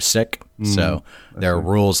out who was sick. So there are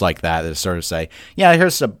rules like that sort of say, yeah,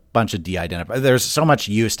 here's a bunch of de-identified. There's so much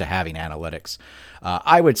use to having analytics.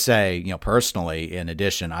 I would say, personally, in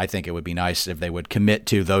addition, I think it would be nice if they would commit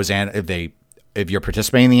to those, if you're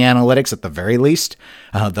participating in the analytics at the very least,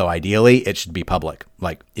 though ideally it should be public.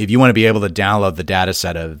 Like if you want to be able to download the data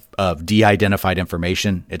set of de-identified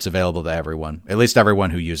information, it's available to everyone, at least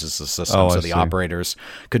everyone who uses the system. So the operators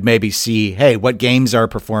could maybe see, hey, what games are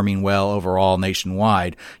performing well overall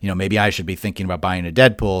nationwide? Maybe I should be thinking about buying a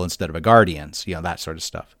Deadpool instead of a Guardians, that sort of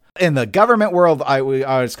stuff. In the government world, I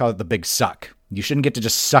always call it the big suck. You shouldn't get to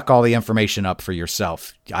just suck all the information up for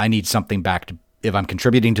yourself. I need something back to. If I'm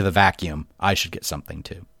contributing to the vacuum, I should get something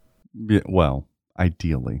too. Yeah, well,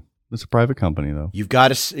 ideally. It's a private company, though. You've got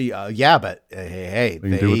to see, but hey, they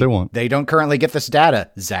can do what they want. They don't currently get this data,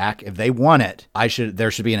 Zach. If they want it, there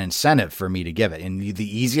should be an incentive for me to give it. And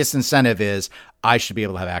the easiest incentive is I should be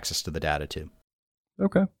able to have access to the data too.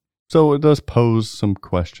 Okay. So it does pose some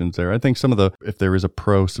questions there. I think if there is a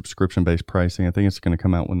pro subscription-based pricing, I think it's going to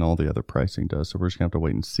come out when all the other pricing does. So we're just going to have to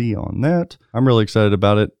wait and see on that. I'm really excited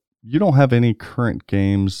about it. You don't have any current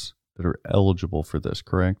games that are eligible for this,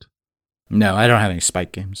 correct? No, I don't have any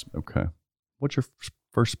Spike games. Okay. What's your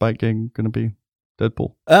first Spike game going to be?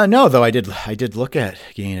 Deadpool? No, though I did look at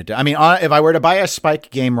getting it. I mean, if I were to buy a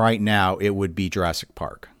Spike game right now, it would be Jurassic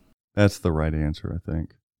Park. That's the right answer, I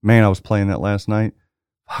think. Man, I was playing that last night.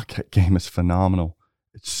 That game is phenomenal.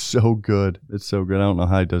 It's so good. It's so good. I don't know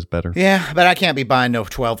how he does better. Yeah, but I can't be buying no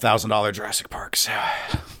 $12,000 Jurassic Parks.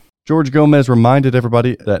 George Gomez reminded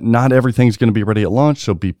everybody that not everything's going to be ready at launch,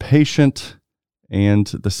 so be patient. And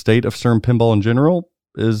the state of CERN Pinball in general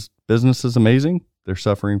business is amazing. They're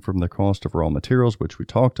suffering from the cost of raw materials, which we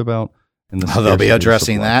talked about. And they'll be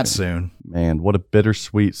addressing that soon. Man, what a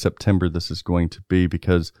bittersweet September this is going to be,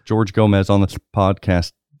 because George Gomez on the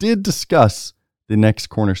podcast did discuss the next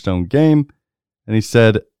Cornerstone game. And he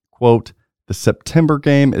said, quote, "The September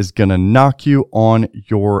game is going to knock you on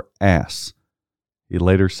your ass." He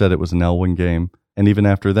later said it was an Elwyn game. And even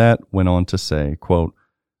after that, went on to say, quote,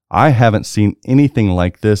 "I haven't seen anything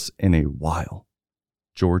like this in a while."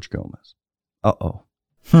 George Gomez. Uh-oh.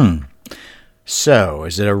 So,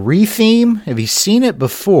 is it a re-theme? Have you seen it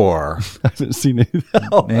before? I haven't seen it. I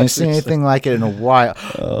haven't seen anything like it in a while.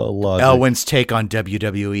 Logic. Elwyn's take on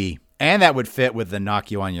WWE. And that would fit with the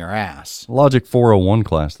knock you on your ass. Logic 401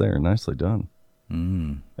 class there. Nicely done.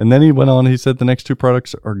 And then he went on, he said the next two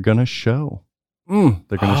products are going to show.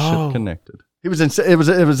 They're going to ship connected. It was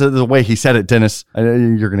the way he said it, Dennis.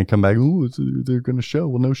 You're going to come back. Ooh, they're going to show.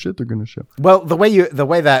 Well, no shit, they're going to show. Well, the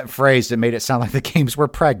way that phrased it made it sound like the games were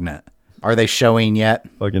pregnant. Are they showing yet?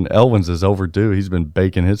 Fucking Elwyn's is overdue. He's been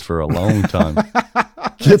baking his for a long time.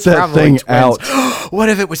 Get that thing twins. out. What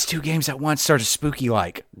if it was two games at once, sort of spooky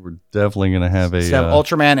like? We're definitely going to have a Instead of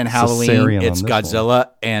Ultraman and Halloween, cesarean it's on this Godzilla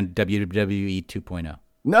and WWE 2.0.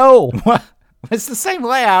 No. What? It's the same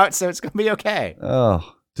layout, so it's going to be okay.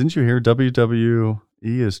 Oh, didn't you hear WWE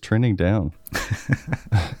is trending down?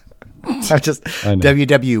 So just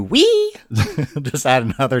WWE. Just add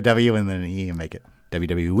another W and then an E and make it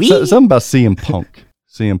WWE. Something about CM Punk.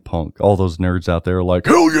 CM Punk. All those nerds out there are like,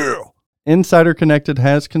 hell yeah. Insider Connected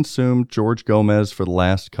has consumed George Gomez for the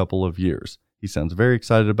last couple of years. He sounds very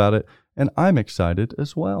excited about it, and I'm excited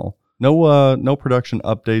as well. No production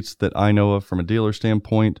updates that I know of from a dealer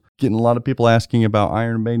standpoint. Getting a lot of people asking about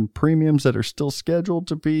Iron Maiden premiums that are still scheduled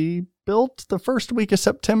to be built the first week of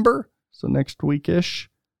September, so next week-ish.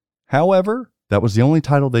 However, that was the only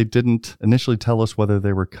title they didn't initially tell us whether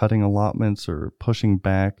they were cutting allotments or pushing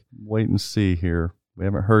back. Wait and see here. We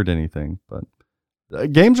haven't heard anything, but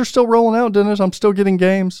games are still rolling out, Dennis. I'm still getting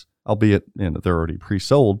games, albeit they're already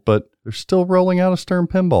pre-sold, but they're still rolling out a Stern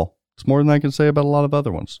Pinball. It's more than I can say about a lot of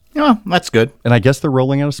other ones. Yeah, that's good. And I guess they're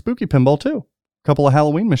rolling out a Spooky Pinball too. A couple of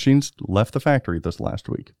Halloween machines left the factory this last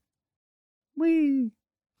week. Whee!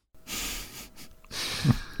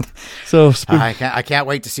 So I can't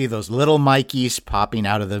wait to see those little Mikeys popping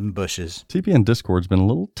out of them bushes. TPN Discord's been a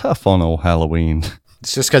little tough on old Halloween.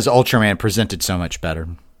 It's just because Ultraman presented so much better.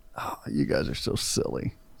 Oh, you guys are so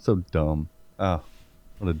silly. So dumb. Oh,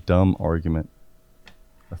 what a dumb argument.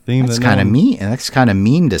 A theme that's kind of mean. That's kind of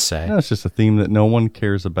mean to say. No, it's just a theme that no one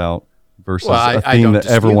cares about versus a theme that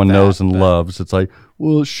everyone knows and loves. It's like,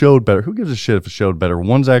 well, it showed better. Who gives a shit if it showed better?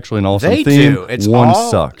 One's actually an awesome theme. One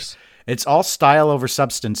sucks. It's all style over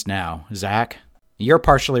substance now, Zach. You're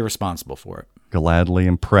partially responsible for it. Gladly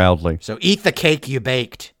and proudly. So eat the cake you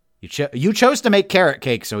baked. You chose to make carrot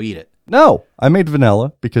cake, so eat it. No, I made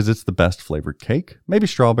vanilla because it's the best flavored cake. Maybe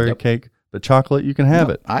strawberry cake, but chocolate, you can have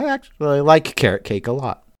it. I actually like carrot cake a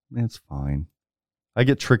lot. It's fine. I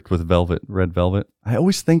get tricked with red velvet. I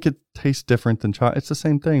always think it tastes different than chocolate. It's the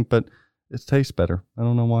same thing, but it tastes better. I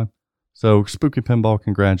don't know why. So, Spooky Pinball,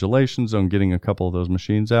 congratulations on getting a couple of those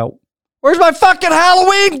machines out. Where's my fucking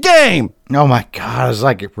Halloween game? Oh my God, it's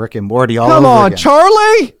like Rick and Morty all over again. Come on, again.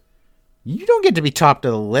 Charlie! You don't get to be top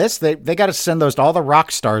of the list. They got to send those to all the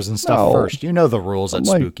rock stars and stuff first. You know the rules at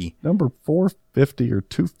Spooky. Number 450 or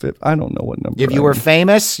 250. I don't know what number. If you were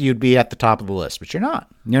famous, you'd be at the top of the list, but you're not.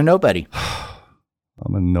 You're nobody.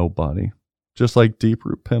 I'm a nobody. Just like Deep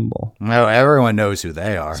Root Pinball. No, everyone knows who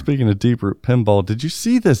they are. Speaking of Deep Root Pinball, did you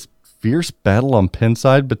see this fierce battle on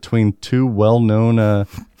Pinside between two well-known pinball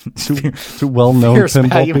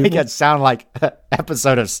battle. You people? make it sound like an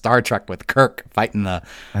episode of Star Trek with Kirk fighting the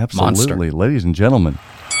monster. Ladies and gentlemen.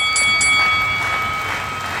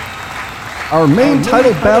 Our main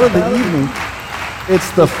title bout of the evening. It's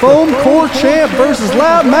the Foam Core Champ versus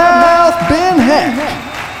Loudmouth Ben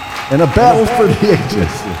Heck in a battle for the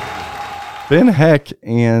ages. Ben Heck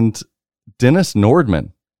and Dennis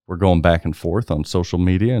Nordman were going back and forth on social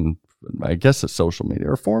media, and I guess it's social media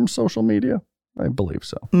or form social media. I believe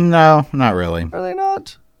so. No, not really. Are they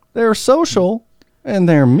not? They're social and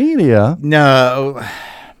they're media. No,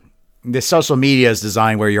 the social media is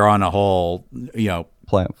designed where you're on a whole,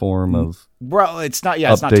 platform of. Well, it's not.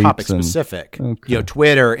 Yeah, it's not topic specific. Okay.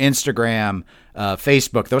 Twitter, Instagram,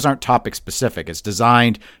 Facebook. Those aren't topic specific. It's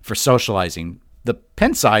designed for socializing. The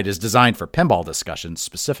pin side is designed for pinball discussions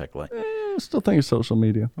specifically. I still think it's social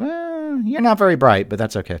media. Well, you're not very bright, but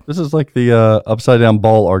that's okay. This is like the upside down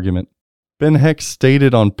ball argument. Ben Heck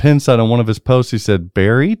stated on Pinside on one of his posts, he said,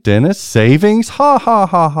 Barry, Dennis, savings? Ha, ha,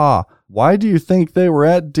 ha, ha. Why do you think they were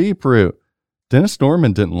at Deep Root? Dennis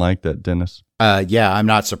Nordman didn't like that, Dennis. Yeah, I'm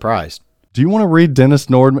not surprised. Do you want to read Dennis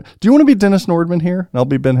Nordman? Do you want to be Dennis Nordman here? And I'll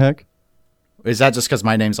be Ben Heck? Is that just because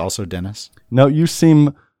my name's also Dennis? No, you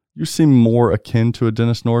seem more akin to a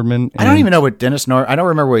Dennis Nordman. I don't even know what I don't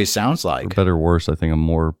remember what he sounds like. For better or worse, I think I'm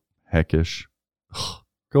more heckish.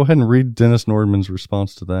 Go ahead and read Dennis Nordman's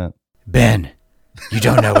response to that. Ben, you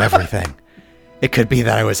don't know everything. It could be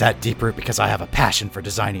that I was at Deep Root because I have a passion for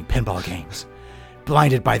designing pinball games.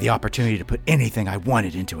 Blinded by the opportunity to put anything I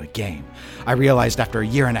wanted into a game, I realized after a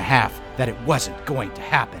year and a half that it wasn't going to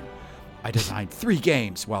happen. I designed 3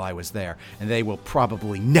 games while I was there, and they will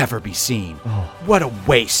probably never be seen. Oh. What a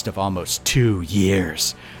waste of almost 2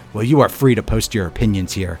 years. Well, you are free to post your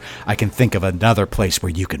opinions here. I can think of another place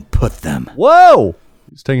where you can put them. Whoa!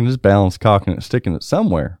 He's taking his balance, cocking it, sticking it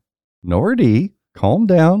somewhere. Nordy, calm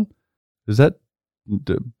down. Is that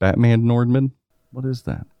Batman Nordman? What is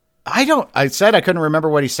that? I said I couldn't remember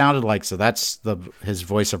what he sounded like, so that's his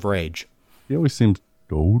voice of rage. He always seems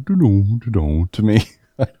to me.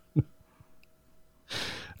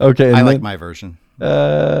 Okay. I like my version.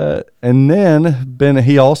 And then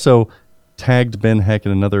he also tagged Ben Heck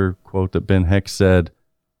in another quote that Ben Heck said,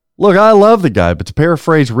 look, I love the guy, but to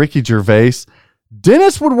paraphrase Ricky Gervais,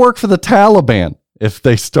 Dennis would work for the Taliban if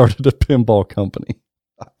they started a pinball company.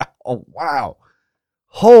 Oh, wow.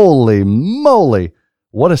 Holy moly.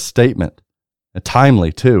 What a statement.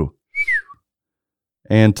 Timely, too.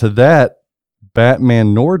 And to that,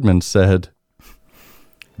 Batman Nordman said,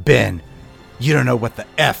 Ben, you don't know what the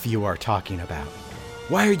F you are talking about.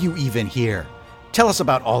 Why are you even here? Tell us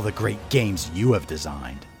about all the great games you have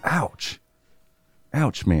designed. Ouch.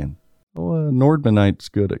 Ouch, man. Well, Nordmanite's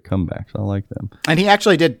good at comebacks. I like them. And he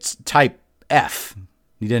actually did type F.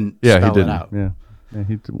 He didn't spell it out. Yeah,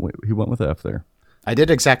 he went with F there. I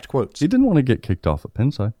did exact quotes. He didn't want to get kicked off of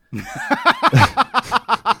Pinside.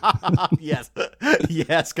 Yes,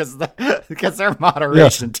 because their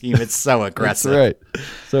moderation team is so aggressive. That's right.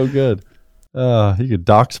 So good. He could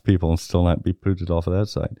dox people and still not be booted off of that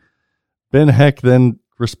side. Ben Heck then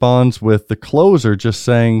responds with the closer just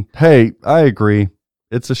saying, hey, I agree.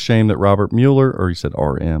 It's a shame that Robert Mueller, or he said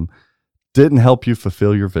RM, didn't help you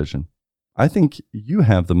fulfill your vision. I think you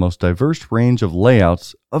have the most diverse range of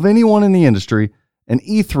layouts of anyone in the industry, and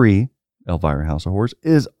E3, Elvira House of Horrors,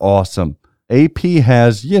 is awesome. AP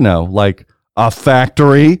has, like a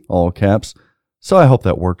factory, all caps, so I hope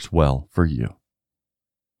that works well for you.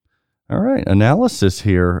 All right, analysis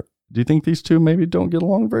here. Do you think these two maybe don't get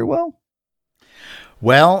along very well?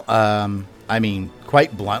 Well,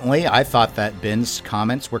 quite bluntly, I thought that Ben's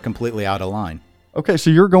comments were completely out of line. Okay, so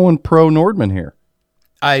you're going pro Nordman here.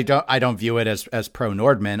 I don't view it as pro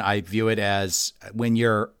Nordman. I view it as when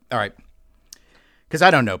you're all right, because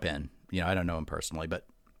I don't know Ben. I don't know him personally, but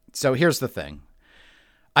so here's the thing.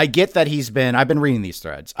 I get that I've been reading these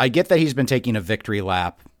threads. I get that he's been taking a victory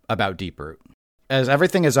lap about Deep Root. As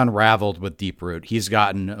everything is unraveled with Deep Root, he's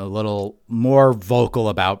gotten a little more vocal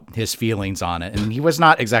about his feelings on it, and he was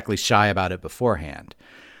not exactly shy about it beforehand.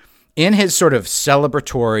 In his sort of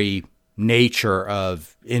celebratory nature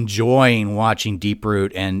of enjoying watching Deep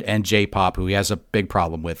Root and J-Pop, who he has a big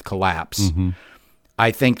problem with, collapse,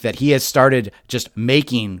 I think that he has started just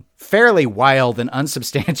making fairly wild and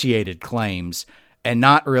unsubstantiated claims and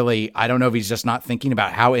not really, I don't know if he's just not thinking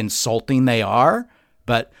about how insulting they are,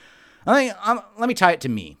 but let me tie it to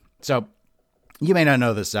me. So you may not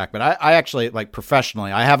know this, Zach, but I actually,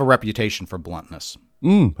 professionally, I have a reputation for bluntness.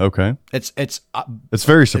 Okay. It's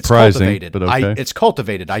very surprising, but okay. It's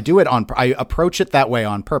cultivated. I approach it that way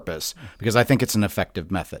on purpose because I think it's an effective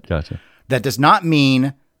method. Gotcha. That does not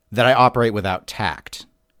mean that I operate without tact.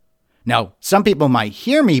 Now, some people might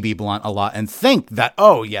hear me be blunt a lot and think that,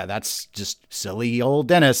 oh yeah, that's just silly old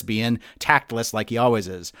Dennis being tactless like he always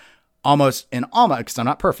is. Because I'm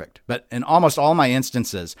not perfect, but in almost all my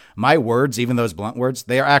instances, my words, even those blunt words,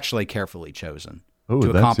 they are actually carefully chosen to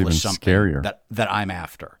accomplish something that I'm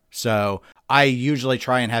after. So I usually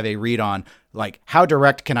try and have a read on, how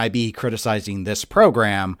direct can I be criticizing this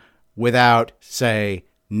program without, say,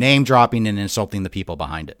 name dropping and insulting the people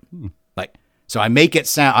behind it. So I make it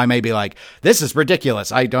sound, I may be like, this is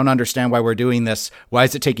ridiculous. I don't understand why we're doing this. Why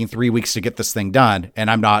is it taking 3 weeks to get this thing done? And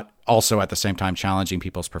I'm not also at the same time challenging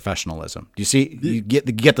people's professionalism. Do you see, you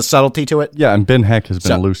get the subtlety to it? Yeah. And Ben Heck has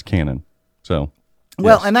been a loose cannon. So,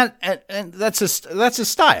 well, yes. and that's his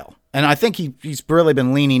style. And I think he's really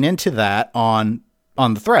been leaning into that on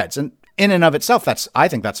the threads. And in and of itself, I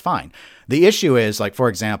think that's fine. The issue is, like, for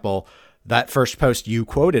example, that first post you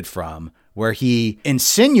quoted from, where he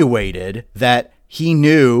insinuated that he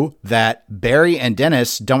knew that Barry and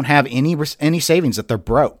Dennis don't have any savings, that they're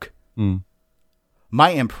broke.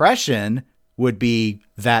 My impression would be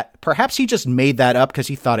that perhaps he just made that up because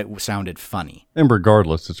he thought it sounded funny. And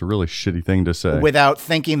regardless, it's a really shitty thing to say. Without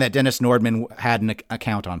thinking that Dennis Nordman had an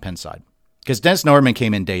account on Pinside. Because Dennis Nordman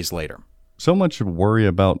came in days later. So much worry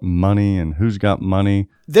about money and who's got money.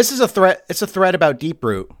 This is a threat. It's a threat about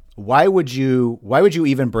Deeproot. Why would you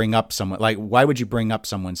even bring up someone? Like, why would you bring up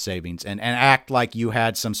someone's savings and act like you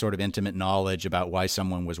had some sort of intimate knowledge about why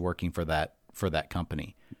someone was working for that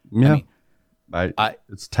company? Yeah.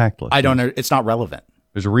 It's tactless. I don't know. It's not relevant.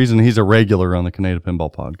 There's a reason he's a regular on the Canadian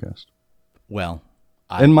Pinball podcast. Well,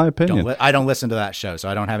 in my opinion, I don't listen to that show, so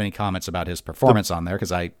I don't have any comments about his performance on there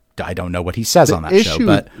because I don't know what he says on that show.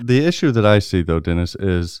 But the issue that I see, though, Dennis,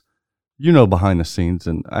 is, you know, behind the scenes,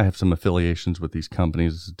 and I have some affiliations with these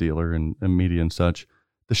companies as a dealer and media and such.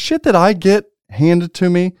 The shit that I get handed to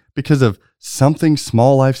me because of something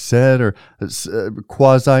small I've said or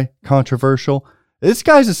quasi controversial. This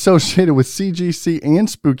guy's associated with CGC and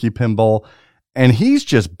Spooky Pinball, and he's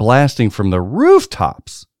just blasting from the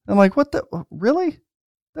rooftops. I'm like, what the, really?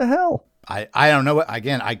 The hell? I don't know.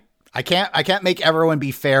 Again, I can't make everyone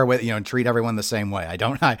be fair with, and treat everyone the same way.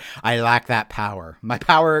 I lack that power. My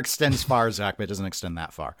power extends far, Zach, but it doesn't extend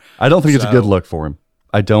that far. I don't think it's a good look for him.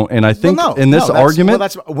 I don't. And I think argument.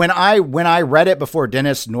 That's when I read it before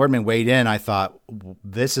Dennis Nordman weighed in, I thought,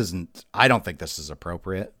 I don't think this is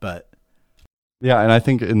appropriate, but. Yeah, and I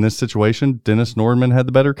think in this situation, Dennis Nordman had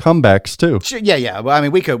the better comebacks too. Yeah. Well, I mean,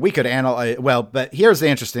 we could analyze. Well, but here's the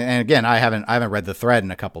interesting. And again, I haven't read the thread in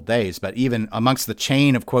a couple days. But even amongst the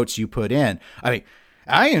chain of quotes you put in, I mean,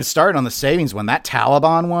 I didn't even start on the savings one. That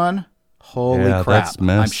Taliban one, holy crap! That's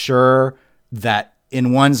mess. I'm sure that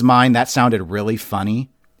in one's mind that sounded really funny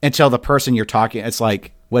until the person you're talking. It's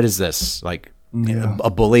like, what is this? Like a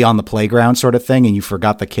bully on the playground sort of thing, and you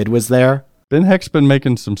forgot the kid was there. Ben Heck's been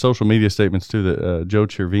making some social media statements too that Joe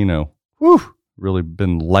Cervino, really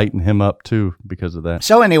been lighting him up too because of that.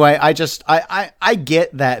 So anyway, I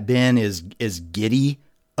get that Ben is giddy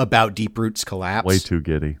about Deeproot's collapse. Way too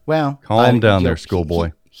giddy. Well, calm down there,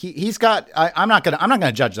 schoolboy. He's got. I'm not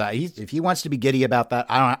gonna judge that. If he wants to be giddy about that,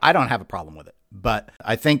 I don't have a problem with it. But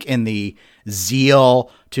I think in the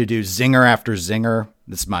zeal to do zinger after zinger,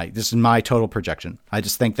 this is my total projection. I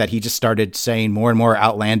just think that he just started saying more and more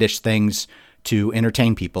outlandish things to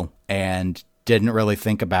entertain people and didn't really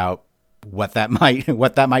think about what that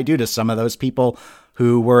might do to some of those people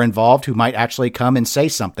who were involved, who might actually come and say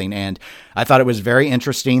something. And I thought it was very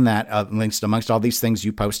interesting that amongst all these things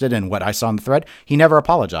you posted and what I saw in the thread, he never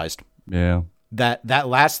apologized. Yeah. That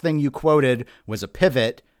last thing you quoted was a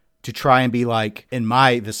pivot to try and be like,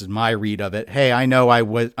 this is my read of it. Hey, I know I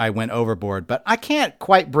went overboard, but I can't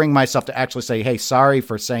quite bring myself to actually say, hey, sorry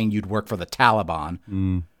for saying you'd work for the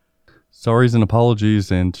Taliban. Sorries and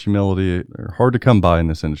apologies and humility are hard to come by in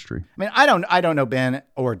this industry. I mean, I don't know Ben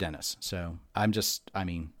or Dennis, so I'm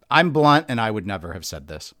blunt and I would never have said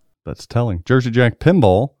this. That's telling. Jersey Jack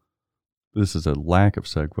Pinball, this is a lack of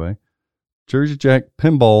segue. Jersey Jack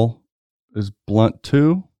Pinball is blunt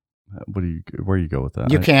too. Where do you go with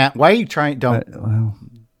that? You can't. Why are you trying?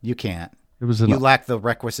 You can't. You lack the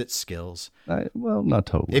requisite skills. Not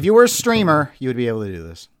totally. If you were a streamer, you would be able to do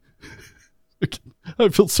this. I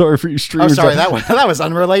feel sorry for you streamers. Oh, sorry, that was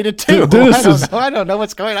unrelated too. I don't know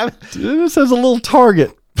what's going on. Dennis has a little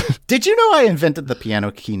target. Did you know I invented the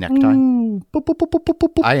piano key necktie?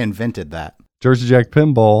 I invented that. Jersey Jack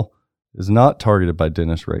Pinball is not targeted by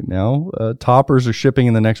Dennis right now. Toppers are shipping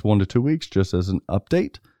in the next 1 to 2 weeks, just as an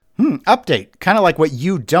update. Update. Kind of like what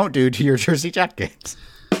you don't do to your Jersey Jack games.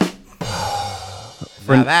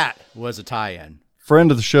 Now that was a tie-in.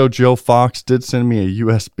 Friend of the show, Joe Fox, did send me a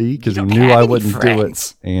USB because he knew I wouldn't do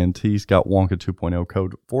it. And he's got Wonka 2.0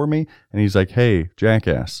 code for me. And he's like, hey,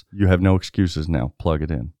 jackass, you have no excuses now. Plug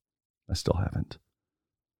it in. I still haven't.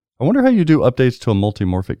 I wonder how you do updates to a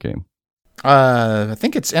multi-morphic game. I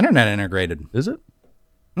think it's internet integrated. Is it?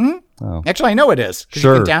 Oh. Actually, I know it is.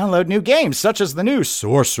 Sure. You can download new games, such as the new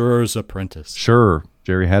Sorcerer's Apprentice. Sure.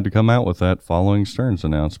 Jerry had to come out with that following Stern's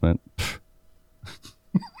announcement.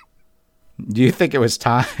 Do you think it was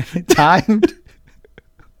timed?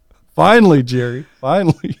 Finally, Jerry.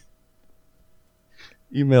 Finally.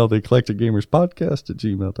 Email the Eclectic Gamers Podcast at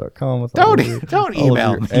gmail.com. With don't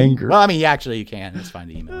email me. Anger. Well, I mean, actually, you can. It's fine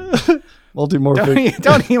to email me. Multimorphic.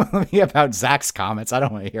 Don't email me about Zach's comments. I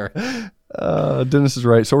don't want to hear it. Dennis is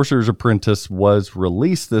right. Sorcerer's Apprentice was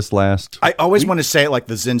released this last I always want to say it like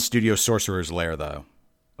the Zen Studio Sorcerer's Lair, though.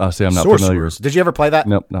 See, I'm not Sorcerers. familiar. Did you ever play that?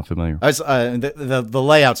 Nope, not familiar. I was, the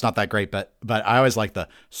layout's not that great, but I always like the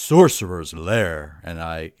Sorcerer's Lair,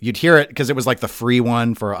 and you'd hear it because it was like the free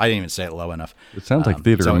one for. I didn't even say it low enough. It sounds like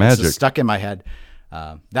Theater so of Magic. It's stuck in my head.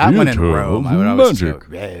 That one in Rome, I would always go,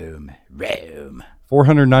 Rome.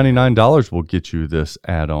 $499 will get you this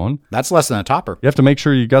add-on. That's less than a topper. You have to make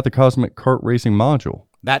sure you got the Cosmic Kart Racing module.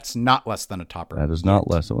 That's not less than a topper. That is not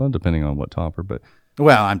less. Well, depending on what topper, but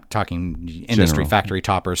well, I'm talking industry General. factory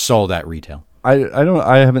toppers sold at retail. I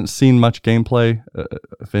haven't seen much gameplay,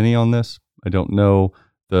 if any, on this. I don't know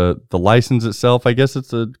the license itself. I guess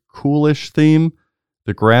it's a coolish theme.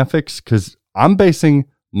 The graphics, because I'm basing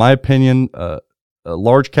my opinion, a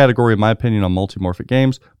large category of my opinion on multimorphic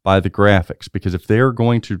games by the graphics. Because if they're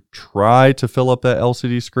going to try to fill up that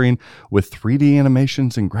LCD screen with 3D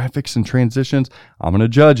animations and graphics and transitions, I'm going to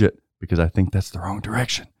judge it because I think that's the wrong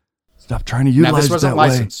direction. Stop trying to utilize Now, this wasn't that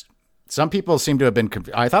licensed. Some people seem to have been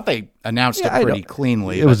confused. I thought they announced it pretty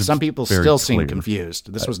cleanly, but some people still seem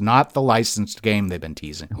confused. This was not the licensed game they've been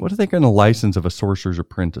teasing. What are they going to license of a Sorcerer's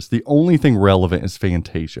Apprentice? The only thing relevant is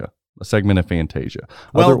Fantasia, a segment of Fantasia.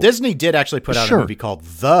 Well, Disney did actually put out a movie called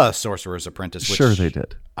The Sorcerer's Apprentice. Which Sure, they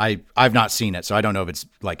did. I've not seen it, so I don't know if it's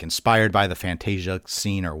like inspired by the Fantasia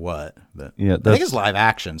scene or what. But Yeah, I think it's live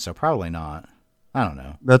action, so probably not. I don't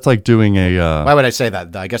know. That's like doing a... Why would I say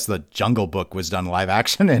that? I guess the Jungle Book was done live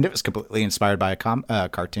action, and it was completely inspired by a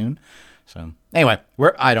cartoon. So anyway,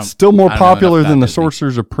 still more popular than the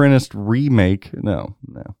Sorcerer's Apprentice remake. No.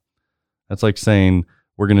 That's like saying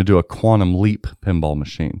we're going to do a Quantum Leap pinball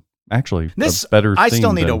machine. Actually, this better. I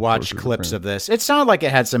still need to watch clips of this. It sounded like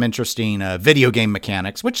it had some interesting video game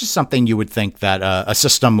mechanics, which is something you would think that a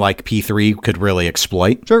system like P3 could really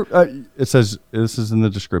exploit. Sure. It says, this is in the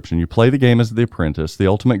description, you play the game as the apprentice. The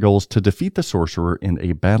ultimate goal is to defeat the sorcerer in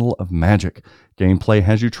a battle of magic. Gameplay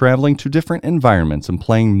has you traveling to different environments and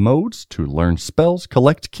playing modes to learn spells,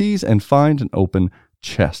 collect keys, and find and open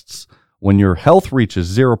chests. When your health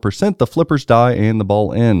reaches 0%, the flippers die and the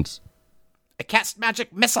ball ends. I cast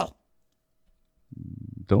magic missile.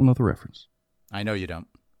 Don't know the reference. I know you don't.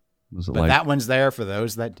 Was it but that one's there for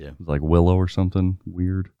those that do. Was it like Willow or something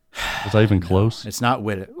weird? Was I even close? It's not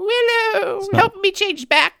Willow. Willow, help me change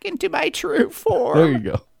back into my true form. There you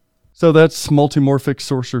go. So that's Multimorphic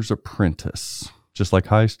Sorcerer's Apprentice. Just like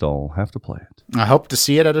Heist, I'll have to play it. I hope to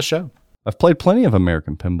see it at a show. I've played plenty of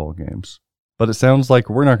American pinball games, but it sounds like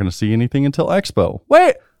we're not going to see anything until Expo.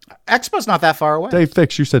 Wait! Expo's not that far away. Dave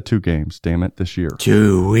Fix, you said 2 games, damn it, this year.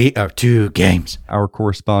 2 games. Our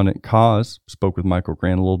correspondent, Kaz, spoke with Michael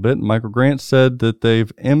Grant a little bit. And Michael Grant said that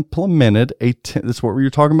they've implemented this is what we were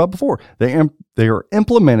talking about before. They are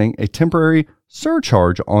implementing a temporary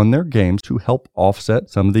surcharge on their games to help offset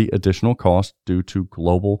some of the additional costs due to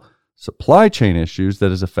global supply chain issues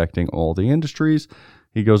that is affecting all the industries.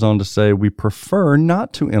 He goes on to say, we prefer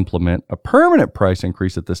not to implement a permanent price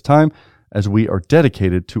increase at this time, as we are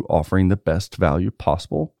dedicated to offering the best value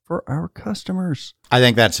possible for our customers. I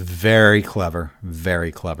think that's very clever.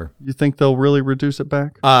 Very clever. You think they'll really reduce it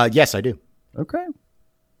back? Yes, I do. Okay.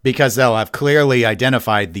 Because they'll have clearly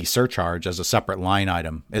identified the surcharge as a separate line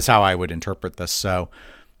item, is how I would interpret this. So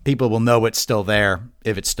people will know it's still there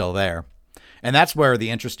if it's still there. And that's where the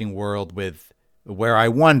interesting world where I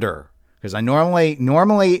wonder, because I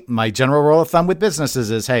normally my general rule of thumb with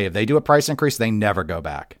businesses is, hey, if they do a price increase, they never go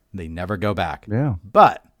back. They never go back. Yeah.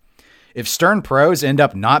 But if Stern Pros end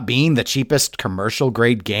up not being the cheapest commercial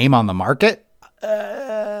grade game on the market,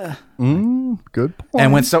 good point.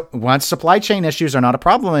 And once supply chain issues are not a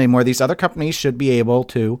problem anymore, these other companies should be able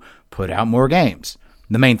to put out more games.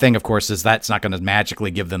 The main thing, of course, is that's not going to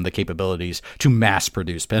magically give them the capabilities to mass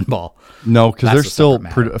produce pinball. No, because they're still,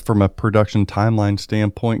 from a production timeline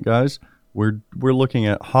standpoint, guys, we're looking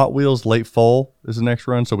at Hot Wheels late fall is the next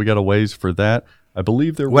run, so we got a ways for that. I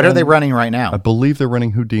believe they're What are they running right now? I believe they're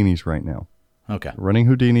running Houdini's right now. Okay. They're running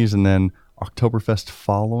Houdini's, and then Oktoberfest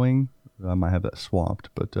following. I might have that swapped,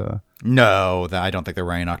 but... No, I don't think they're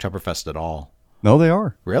running Oktoberfest at all. No, they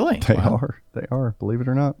are. Really? They are. They are, believe it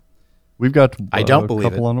or not. We've got I don't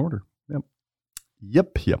believe couple on order.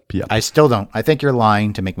 Yep. I still don't. I think you're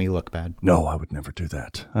lying to make me look bad. No, I would never do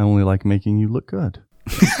that. I only like making you look good.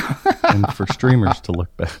 And for streamers to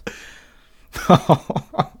look bad.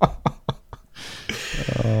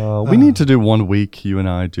 We need to do one week, you and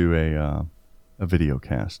I do a video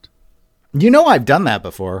cast. You know I've done that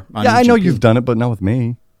before. Yeah, I know you've done it, but not with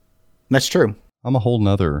me. That's true. I'm a whole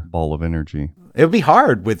nother ball of energy. It would be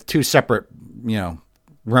hard with two separate,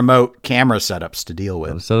 remote camera setups to deal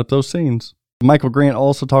with. Gotta set up those scenes. Michael Grant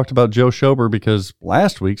also talked about Joe Schober because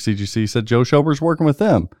last week CGC said Joe Schober's working with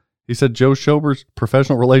them. He said Joe Schober's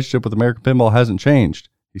professional relationship with American Pinball hasn't changed.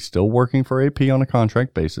 He's still working for AP on a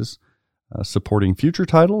contract basis, supporting future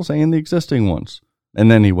titles and the existing ones. And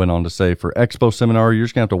then he went on to say, for Expo Seminar, you're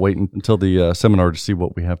just going to have to wait until the seminar to see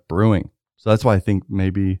what we have brewing. So that's why I think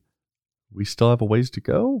maybe we still have a ways to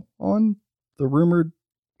go on the rumored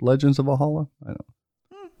Legends of Valhalla. I don't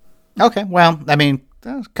know. Okay, well, I mean,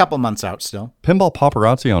 a couple months out still. Pinball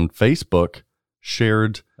Paparazzi on Facebook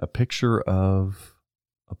shared a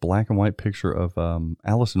black and white picture of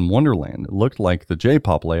Alice in Wonderland. It looked like the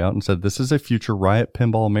J-Pop layout and said, this is a future Riot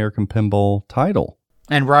Pinball American Pinball title.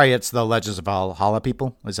 And Riot's the Legends of Valhalla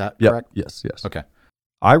people? Is that correct? Yes. Okay.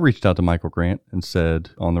 I reached out to Michael Grant and said,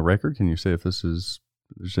 on the record, can you say if there's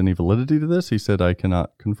any validity to this? He said, I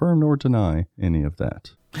cannot confirm nor deny any of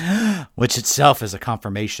that. Which itself is a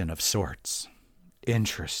confirmation of sorts.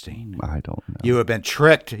 Interesting. I don't know. You have been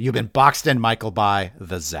tricked. You've been boxed in, Michael, by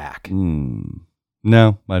the Zach.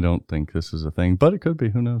 No, I don't think this is a thing, but it could be.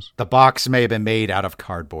 Who knows? The box may have been made out of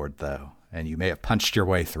cardboard, though, and you may have punched your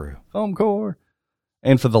way through. Home core.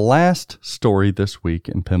 And for the last story this week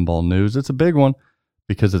in Pinball News, it's a big one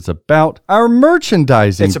because it's about our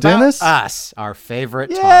merchandising, it's Dennis. about us, our favorite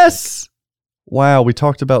Yes! topic. Wow, we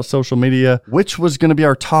talked about social media. Which was going to be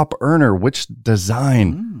our top earner? Which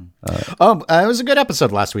design? It was a good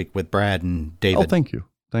episode last week with Brad and David. Oh, thank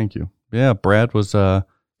you. Yeah, Brad was,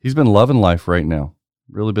 he's been loving life right now.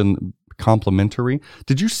 Really been complimentary.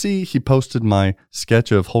 Did you see he posted my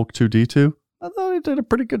sketch of Hulk 2D2? I thought he did a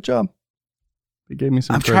pretty good job. He gave me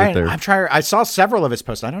some credit there. I saw several of his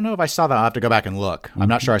posts. I don't know if I saw that. I'll have to go back and look. I'm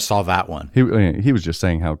not sure I saw that one. He was just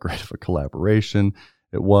saying how great of a collaboration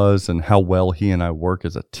it was and how well he and I work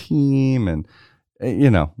as a team. And,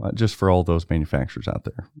 just for all those manufacturers out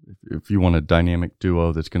there, if you want a dynamic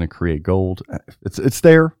duo that's going to create gold, it's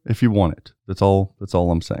there if you want it. That's all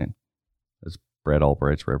I'm saying as Brad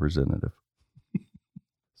Albright's representative.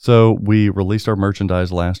 So we released our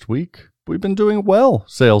merchandise last week. We've been doing well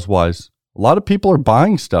sales-wise. A lot of people are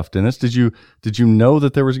buying stuff, Dennis. Did you know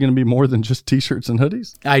that there was going to be more than just T-shirts and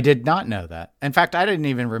hoodies? I did not know that. In fact, I didn't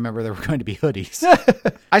even remember there were going to be hoodies.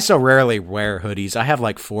 I so rarely wear hoodies. I have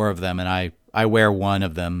like 4 of them, and I wear one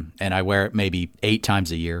of them, and I wear it maybe 8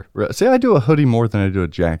 times a year. See, I do a hoodie more than I do a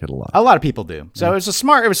jacket a lot. A lot of people do. So it was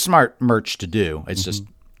smart merch to do. It's just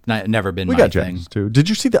never been my thing. We got jackets too. Did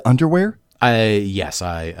you see the underwear? Yes,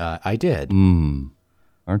 I did.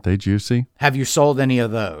 Aren't they juicy? Have you sold any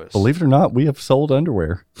of those? Believe it or not, we have sold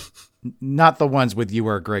underwear. Not the ones with you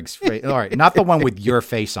or Greg's face. All right, not the one with your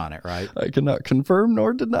face on it, right? I cannot confirm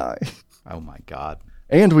nor deny. Oh, my God.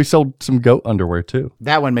 And we sold some goat underwear, too.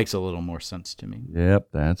 That one makes a little more sense to me. Yep,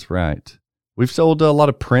 that's right. We've sold a lot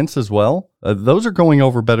of prints as well. Those are going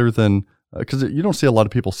over better than, because you don't see a lot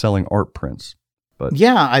of people selling art prints. But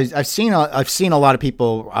yeah, I've seen a lot of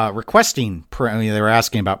people requesting print. I mean, they were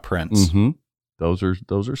asking about prints. Mm-hmm. Those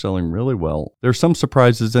are selling really well. There's some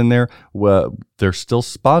surprises in there. There's still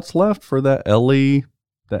spots left for the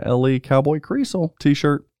LE Cowboy Creasel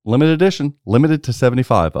t-shirt, limited edition, limited to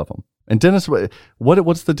 75 of them. And Dennis,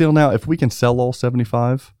 what's the deal now? If we can sell all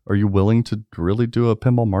 75, are you willing to really do a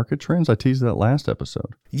Pinball Market Trends? I teased that last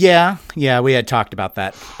episode. Yeah, we had talked about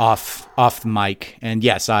that off the mic, and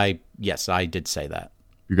yes, I did say that.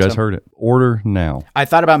 You guys heard it. Order now. I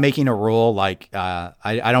thought about making a rule like I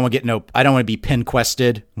don't want to be pin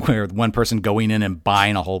quested where one person going in and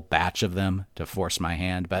buying a whole batch of them to force my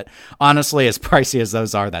hand. But honestly, as pricey as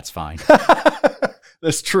those are, that's fine.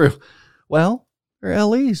 That's true. Well, they're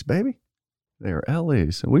LEs, baby. They're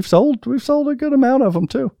LEs, and we've sold a good amount of them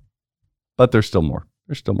too. But there's still more.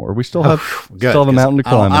 We still have a mountain to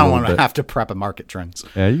climb. I don't want to have to prep a Market Trends.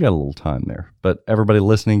 Yeah, you got a little time there. But everybody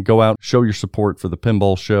listening, go out, show your support for the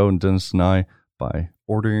Pinball Show and Dennis and I by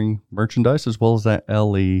ordering merchandise as well as that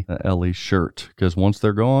LE shirt. Because once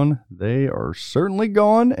they're gone, they are certainly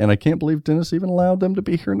gone. And I can't believe Dennis even allowed them to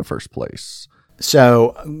be here in the first place.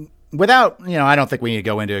 So without, I don't think we need to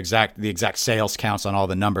go into the exact sales counts on all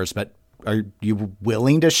the numbers, but are you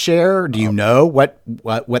willing to share? Do you know what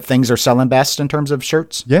things are selling best in terms of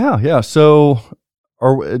shirts? Yeah. So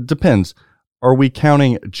it depends. Are we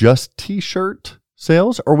counting just T-shirt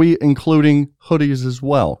sales? Are we including hoodies as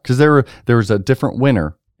well? Because there's a different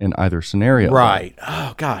winner in either scenario. Right.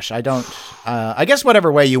 Oh, gosh. I don't. I guess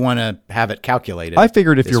whatever way you want to have it calculated. I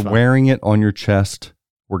figured if you're wearing it on your chest,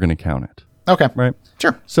 we're going to count it. Okay. Right?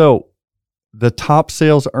 Sure. So the top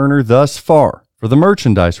sales earner thus far for the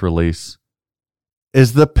merchandise release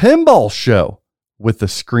is the Pinball Show with the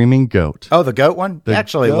Screaming Goat. Oh, the goat one? The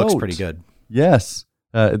Actually goat. Looks pretty good. Yes.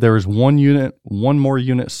 There is one more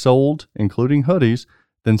unit sold, including hoodies,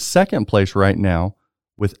 than second place right now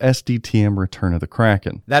with SDTM Return of the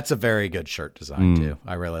Kraken. That's a very good shirt design, too.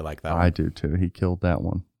 I really like that one. I do, too. He killed that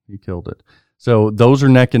one. He killed it. So those are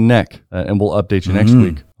neck and neck, and we'll update you next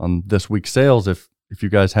week on this week's sales if you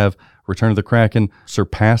guys have Return of the Kraken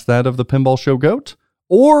surpass that of the Pinball Show Goat,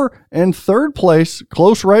 or in third place,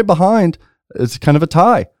 close right behind, it's kind of a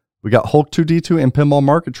tie. We got Hulk 2D2 and Pinball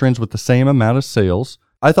Market Trends with the same amount of sales.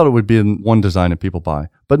 I thought it would be in one design that people buy,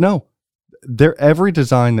 but no. Every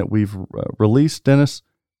design that we've released, Dennis,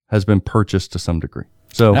 has been purchased to some degree.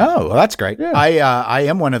 So, well, that's great. Yeah. I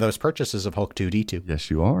am one of those purchases of Hulk 2D2.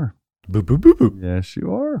 Yes, you are. Boop, boop, boop, boop. Yes,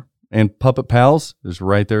 you are. And Puppet Pals is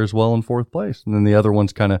right there as well in fourth place. And then the other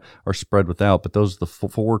ones kind of are spread without, but those are the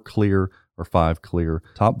 4 clear or 5 clear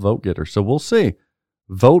top vote getters. So we'll see.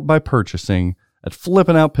 Vote by purchasing at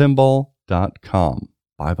flippingoutpinball.com.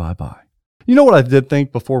 Bye. You know what I did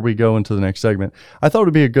think before we go into the next segment? I thought it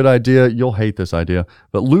would be a good idea. You'll hate this idea,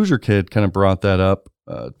 but Loser Kid kind of brought that up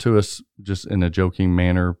to us just in a joking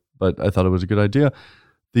manner, but I thought it was a good idea.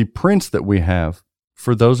 The prints that we have,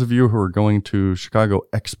 for those of you who are going to Chicago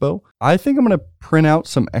Expo, I think I'm going to print out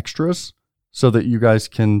some extras so that you guys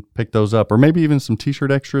can pick those up, or maybe even some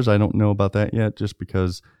t-shirt extras. I don't know about that yet, just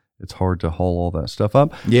because it's hard to haul all that stuff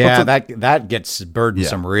up. Yeah, that gets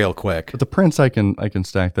burdensome real quick. But the prints I can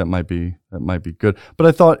stack. That might be good. But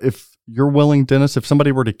I thought, if you're willing, Dennis, if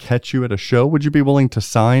somebody were to catch you at a show, would you be willing to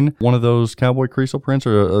sign one of those Cowboy Creasel prints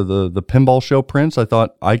or the Pinball Show prints? I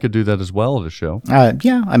thought I could do that as well at a show.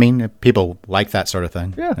 Yeah, I mean, if people like that sort of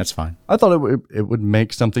thing. Yeah, that's fine. I thought it would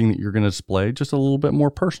make something that you're going to display just a little bit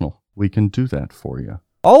more personal. We can do that for you.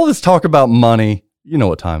 All this talk about money, you know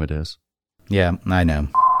what time it is. Yeah, I know.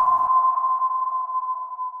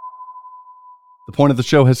 The point of the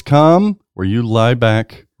show has come where you lie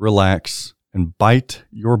back, relax, and bite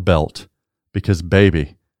your belt because,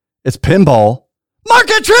 baby, it's Pinball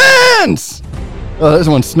Market Trends! This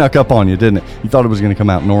one snuck up on you, didn't it? You thought it was going to come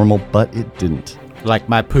out normal, but it didn't. Like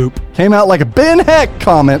my poop. Came out like a Ben Heck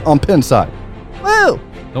comment on Pinside. Woo!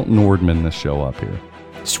 Don't Nordman this show up here.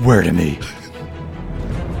 Swear to me.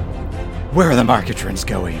 Where are the market trends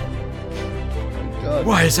going?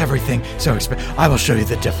 Why is everything so expensive? I will show you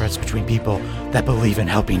the difference between people that believe in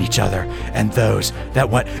helping each other and those that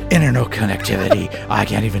want internet connectivity. I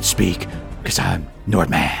can't even speak because I'm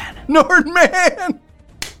Nordman. Nordman!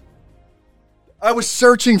 I was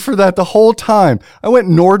searching for that the whole time. I went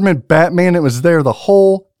Nordman, Batman. It was there the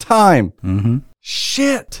whole time. Mm-hmm.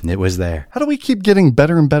 Shit. It was there. How do we keep getting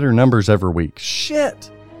better and better numbers every week? Shit.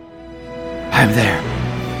 I'm there.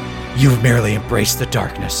 You've merely embraced the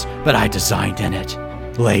darkness, but I designed in it,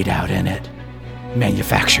 laid out in it,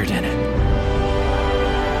 manufactured in it.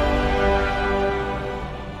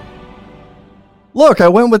 Look, I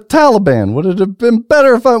went with Taliban. Would it have been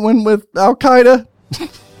better if I went with Al-Qaeda?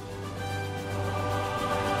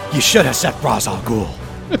 You should have said Ra's al Ghul.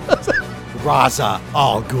 Raza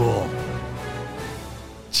al Ghul.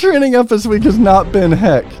 Trending up this week has not been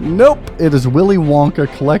Heck. Nope, it is Willy Wonka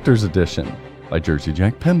Collector's Edition by Jersey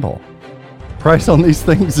Jack Pinball. Price on these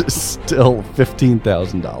things is still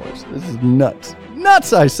 $15,000. This is nuts.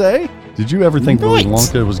 Nuts, I say. Did you ever think Willy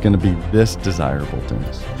Wonka was going to be this desirable,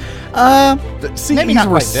 Dennis? See, maybe not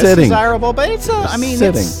quite this desirable, but it's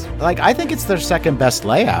it's like, I think it's their second best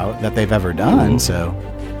layout that they've ever done. Ooh. So,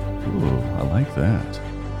 I like that.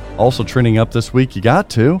 Also trending up this week, you got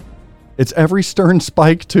to. It's every Stern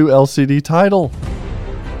Spike 2 LCD title.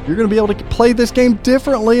 You're going to be able to play this game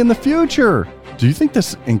differently in the future. Do you think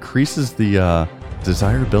this increases the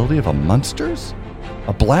desirability of a Munsters?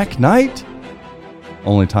 A Black Knight?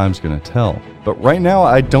 Only time's going to tell. But right now,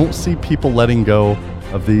 I don't see people letting go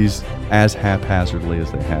of these as haphazardly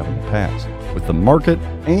as they have in the past, with the market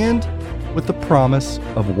and with the promise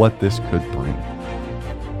of what this could bring.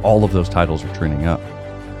 All of those titles are trending up.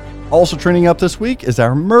 Also trending up this week is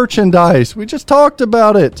our merchandise. We just talked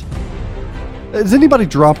about it. Has anybody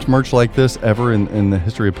dropped merch like this ever in the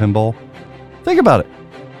history of pinball? Think about it.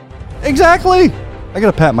 Exactly. I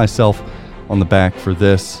got to pat myself on the back for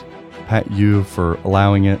this. Pat you for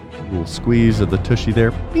allowing it. A little squeeze of the tushy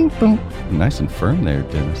there. Bing, boom. Nice and firm there,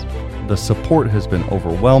 Dennis. The support has been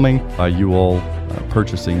overwhelming by you all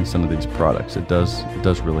purchasing some of these products. It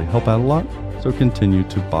does really help out a lot. So continue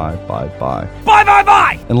to buy. Buy.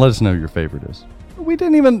 And let us know your favorite is.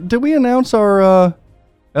 Did we announce our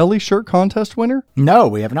Ellie shirt contest winner? no,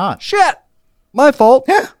 we have not. Shit! My fault.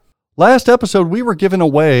 Last episode, we were giving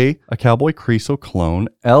away a Cowboy Creasel Clone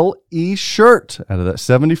LE shirt out of that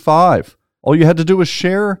 75. All you had to do was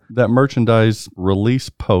share that merchandise release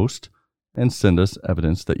post and send us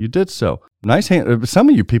evidence that you did so. Nice hand. Some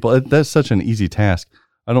of you people, that's such an easy task.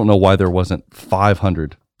 I don't know why there wasn't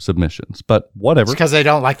 500 submissions, but whatever. It's because they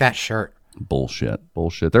don't like that shirt. Bullshit.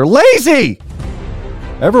 They're lazy!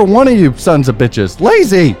 Every one of you sons of bitches.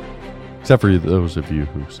 Lazy! Except for those of you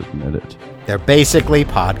who submitted. They're basically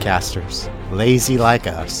podcasters. Lazy like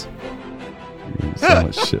us. So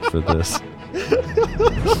much shit for this.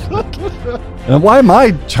 And why am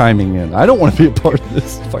I chiming in? I don't want to be a part of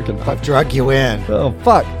this fucking podcast. I've drug you in. Oh,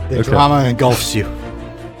 fuck. The drama engulfs you.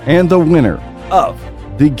 And the winner of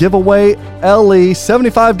the giveaway LE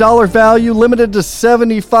 $75 value, limited to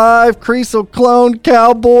 75 Creasel Clone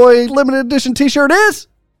Cowboy limited edition t-shirt is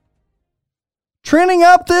trending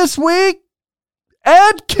up this week.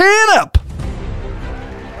 Ed Canup.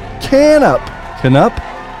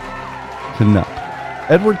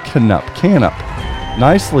 Edward Canup.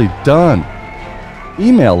 Nicely done.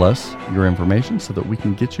 Email us your information so that we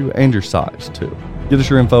can get you, and your size too. Get us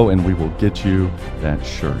your info and we will get you that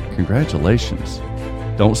shirt. Congratulations.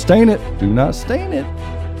 Don't stain it. Do not stain it.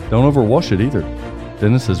 Don't overwash it either.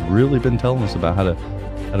 Dennis has really been telling us about how to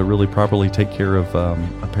really properly take care of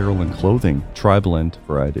apparel and clothing, tri-blend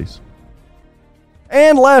varieties.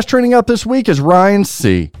 And last trending up this week is Ryan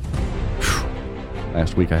C.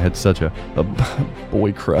 Last week I had such a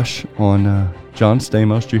boy crush on John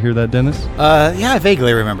Stamos. Did you hear that, Dennis? Yeah, I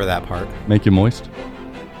vaguely remember that part. Make you moist?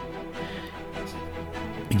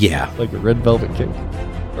 Yeah. Like a red velvet cake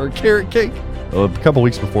or a carrot cake. A couple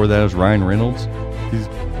weeks before that was Ryan Reynolds.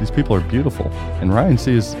 These people are beautiful, and Ryan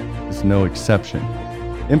C is no exception.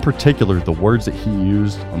 In particular, the words that he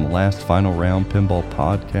used on the last Final Round Pinball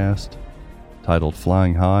podcast, titled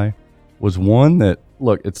Flying High, was one that,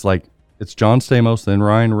 look, it's John Stamos, then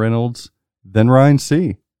Ryan Reynolds, then Ryan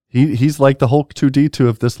C. He's like the Hulk 2D2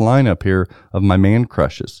 of this lineup here of my man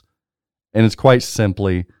crushes. And it's quite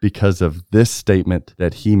simply because of this statement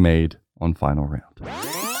that he made on Final Round.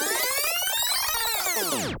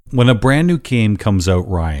 When a brand new game comes out,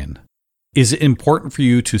 Ryan, is it important for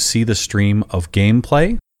you to see the stream of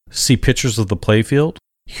gameplay, see pictures of the playfield,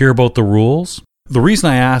 hear about the rules? The reason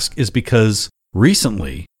I ask is because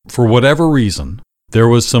recently, for whatever reason, there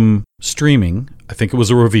was some streaming, I think it was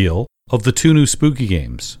a reveal, of the 2 new Spooky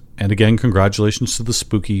games. And again, congratulations to the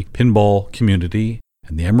Spooky Pinball community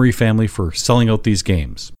and the Emery family for selling out these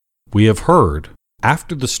games. We have heard,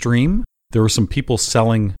 after the stream, there were some people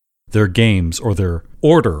selling their games or their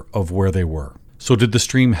order of where they were. So did the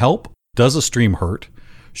stream help? Does a stream hurt?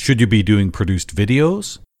 Should you be doing produced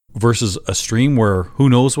videos versus a stream where who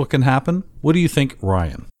knows what can happen? What do you think,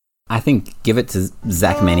 Ryan? I think give it to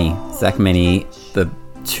Zach Meny. Zach Meny, the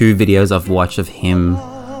 2 videos I've watched of him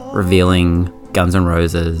revealing Guns N'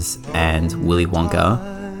 Roses and Willy Wonka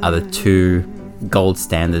are the 2 gold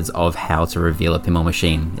standards of how to reveal a pinball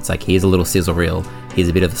machine. It's like, here's a little sizzle reel, here's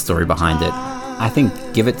a bit of the story behind it. I think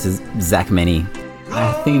give it to Zach Meny.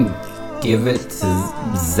 Gold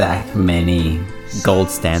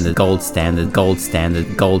standard. Gold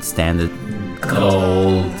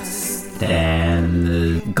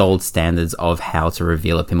standards of how to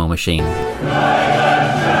reveal a pinball machine.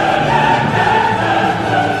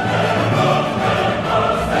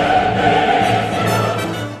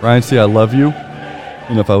 Ryan C., I love you.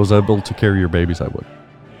 And if I was able to carry your babies, I would.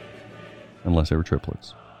 Unless they were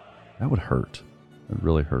triplets. That would hurt. It would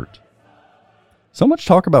really hurt. So much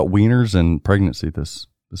talk about wieners and pregnancy this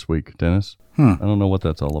week, Dennis. I don't know what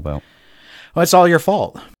that's all about. Well, it's all your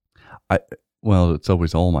fault. Well, it's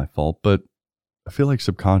always all my fault, but I feel like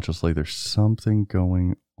subconsciously there's something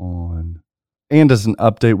going on. And as an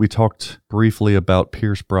update, we talked briefly about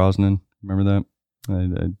Pierce Brosnan. Remember that?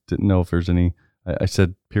 I didn't know if there's any... I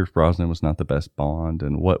said Pierce Brosnan was not the best Bond,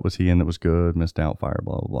 and what was he in that was good, Missed Outfire,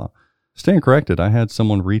 blah, blah, blah. Staying corrected, I had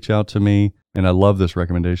someone reach out to me, and I love this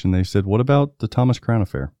recommendation. They said, what about the Thomas Crown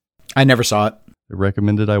Affair? I never saw it. They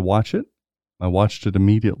recommended I watch it. I watched it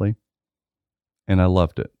immediately, and I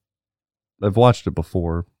loved it. I've watched it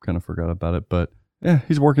before, kind of forgot about it, but yeah,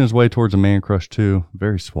 he's working his way towards a man crush too.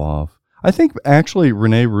 Very suave. I think actually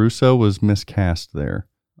Rene Russo was miscast there.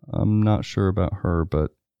 I'm not sure about her, but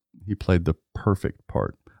he played the perfect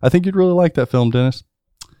part. I think you'd really like that film, Dennis.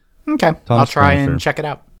 Okay, I'll try and check it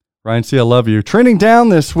out. Ryan C., I love you. Trending down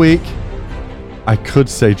this week, I could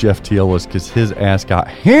say Jeff Teolis because his ass got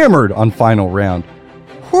hammered on Final Round.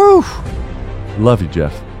 Whew. Love you,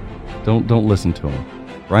 Jeff. Don't listen to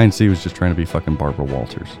him. Ryan C. was just trying to be fucking Barbara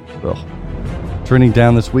Walters. Ugh. Trending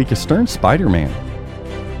down this week is Stern Spider-Man.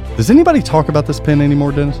 Does anybody talk about this pin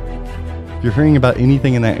anymore, Dennis? If you're hearing about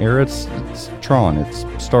anything in that era, it's Tron, it's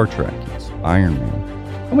Star Trek, it's Iron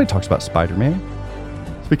Man. Nobody talks about Spider-Man.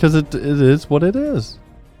 It's because it is what it is.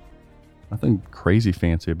 Nothing crazy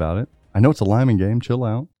fancy about it. I know it's a Lyman game. Chill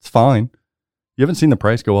out. It's fine. You haven't seen the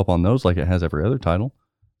price go up on those like it has every other title.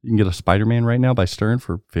 You can get a Spider-Man right now by Stern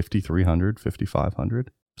for $5,300, $5,500.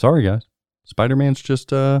 Sorry, guys. Spider-Man's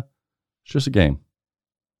just a game.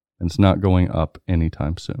 And it's not going up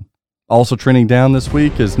anytime soon. Also trending down this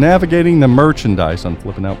week is navigating the merchandise on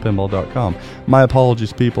flippingoutpinball.com. My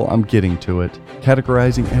apologies, people. I'm getting to it.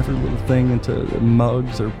 Categorizing every little thing into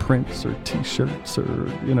mugs or prints or t-shirts or,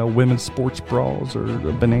 women's sports bras or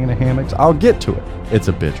banana hammocks. I'll get to it. It's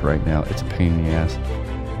a bitch right now. It's a pain in the ass.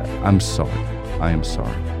 I'm sorry. I am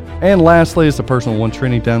sorry. And lastly, it's the personal one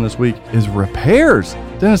trending down this week is repairs.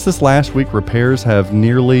 Dennis, this last week, repairs have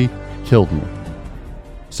nearly killed me.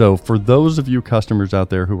 So for those of you customers out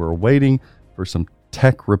there who are waiting for some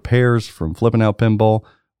tech repairs from Flipping Out Pinball,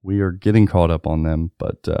 we are getting caught up on them.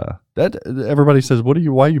 But that everybody says,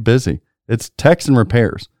 why are you busy? It's techs and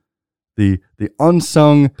repairs. The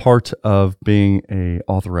unsung part of being a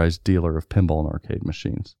authorized dealer of pinball and arcade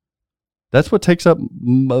machines. That's what takes up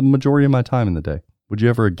a majority of my time in the day. Would you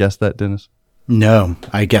ever guess that, Dennis? No,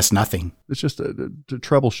 I guess nothing. It's just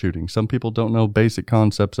troubleshooting. Some people don't know basic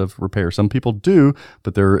concepts of repair. Some people do,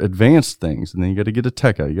 but they're advanced things. And then you got to get a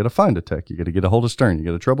tech out. You got to find a tech. You got to get a hold of Stern. You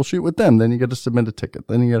got to troubleshoot with them. Then you got to submit a ticket.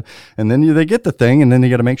 Then they get the thing, and then you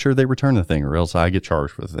got to make sure they return the thing, or else I get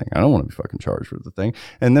charged for the thing. I don't want to be fucking charged for the thing.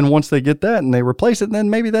 And then once they get that and they replace it, then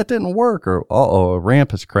maybe that didn't work, or a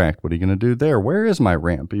ramp is cracked. What are you going to do there? Where is my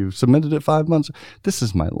ramp? You submitted it 5 months. This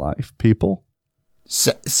is my life, people.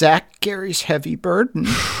 Zach carries heavy burden.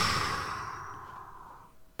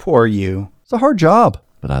 Poor you. It's a hard job,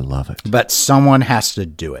 but I love it. But someone has to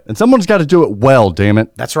do it. And someone's got to do it well, damn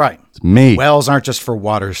it. That's right. It's me. Wells aren't just for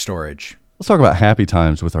water storage. Let's talk about happy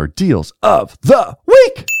times with our deals of the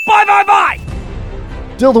week. Bye.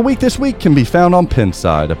 Deal of the week this week can be found on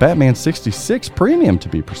Pinside, a Batman 66 Premium to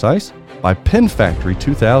be precise, by Pin Factory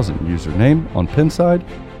 2000 username on Pinside,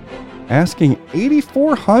 asking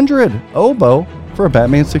 $8,400 oboe for a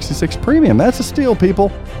Batman 66 Premium. That's a steal,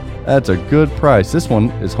 people. That's a good price. This one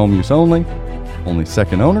is home use only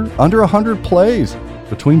second owner, under 100 plays.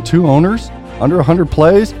 Between two owners, under 100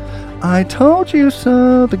 plays. I told you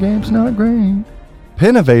so, the game's not great.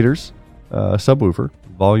 Pinnovators, subwoofer,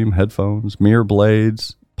 volume headphones, mirror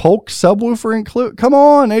blades, Polk subwoofer include. Come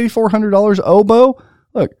on, $8,400 oboe.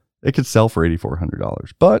 Look, it could sell for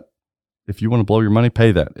 $8,400, but if you want to blow your money,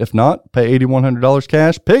 pay that. If not, pay $8,100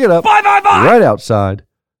 cash. Pick it up right outside.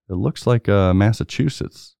 It looks like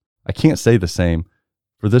Massachusetts. I can't say the same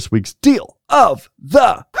for this week's deal of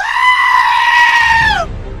the...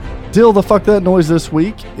 Deal the fuck that noise this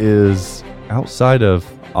week is outside of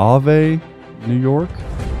Ave, New York.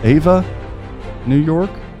 Ava, New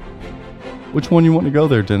York. Which one you want to go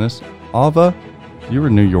there, Dennis? Ava? You're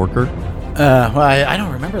a New Yorker. Well, I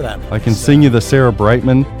don't remember that. I can sing you the Sarah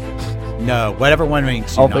Brightman. No, whatever one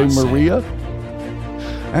makes you Ave Maria.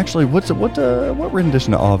 Actually, what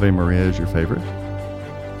rendition of Ave Maria is your favorite?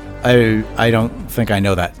 I don't think I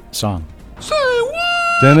know that song. Say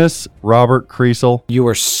what? Dennis Robert Creasel. You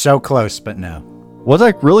were so close, but no. Was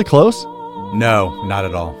I really close? No, not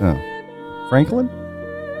at all. Oh. Franklin?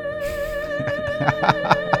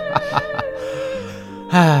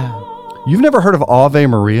 You've never heard of Ave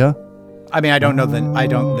Maria? I mean, I don't know the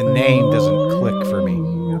name doesn't click for me.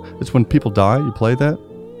 It's when people die, you play that?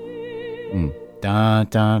 Da,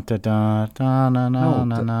 da, da, da, da, na, na,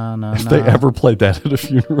 na, na, na, if they ever played that at a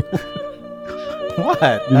funeral.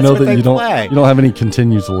 What? You know that you don't have any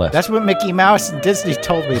continues left. That's what Mickey Mouse and Disney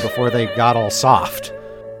told me before they got all soft.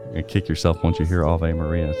 You're going to kick yourself once you hear Ave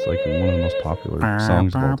Maria. It's like one of the most popular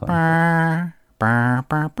songs of all time.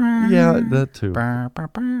 Yeah, that too.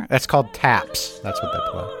 That's called taps. That's what they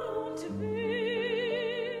play.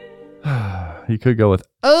 You could go with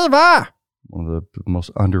Ava, one of the most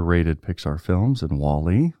underrated Pixar films, and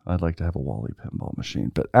WALL-E. I'd like to have a WALL-E pinball machine.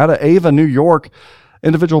 But out of Ava, New York,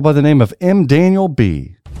 individual by the name of M. Daniel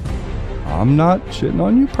B. I'm not shitting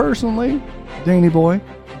on you personally, Danny boy.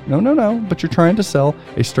 No. But you're trying to sell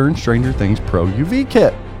a Stern Stranger Things Pro UV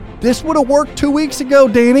kit. This would have worked 2 weeks ago,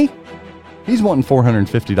 Danny. He's wanting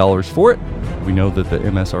 $450 for it. We know that the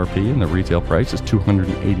MSRP and the retail price is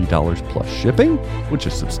 $280 plus shipping, which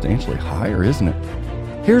is substantially higher, isn't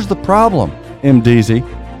it? Here's the problem,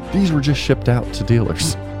 MDZ. These were just shipped out to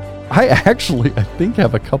dealers. I think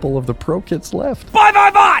have a couple of the Pro kits left.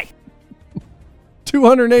 Buy!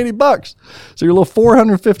 $280. So your little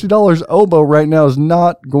 $450 oboe right now is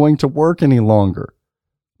not going to work any longer.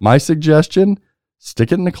 My suggestion,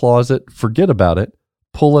 stick it in the closet, forget about it,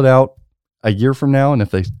 pull it out a year from now, and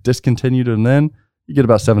if they discontinued it, then you get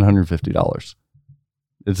about $750.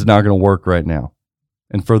 It's not going to work right now.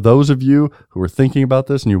 And for those of you who are thinking about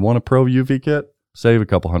this and you want a Pro UV kit, save a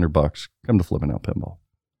couple $100. Come to Flipping Out Pinball.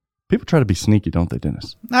 People try to be sneaky, don't they,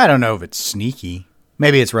 Dennis? I don't know if it's sneaky.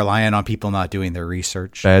 Maybe it's relying on people not doing their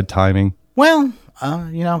research. Bad timing. Well,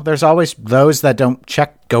 there's always those that don't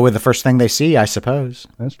go with the first thing they see, I suppose.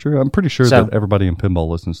 That's true. I'm pretty sure that everybody in pinball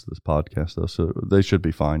listens to this podcast, though, so they should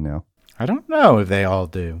be fine now. I don't know if they all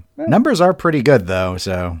do. Numbers are pretty good, though,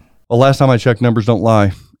 so. Well, last time I checked, numbers don't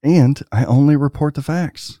lie. And I only report the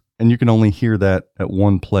facts. And you can only hear that at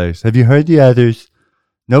one place. Have you heard the others?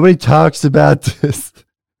 Nobody talks about this.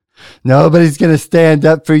 Nobody's going to stand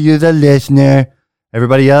up for you, the listener.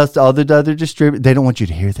 Everybody else, all the other distributors, they don't want you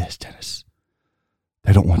to hear this, Dennis.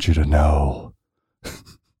 They don't want you to know.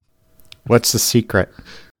 What's the secret?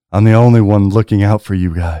 I'm the only one looking out for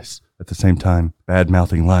you guys. At the same time,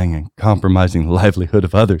 bad-mouthing, lying, and compromising the livelihood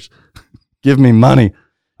of others. Give me money.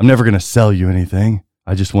 I'm never going to sell you anything.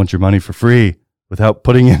 I just want your money for free without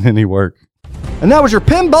putting in any work. And that was your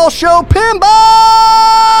Pinball Show Pinball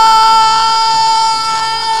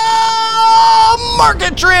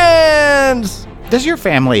Market Trends! Does your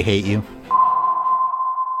family hate you?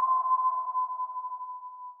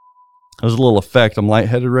 There's a little effect. I'm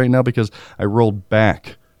lightheaded right now because I rolled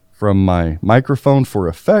back from my microphone for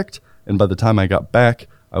effect, and by the time I got back,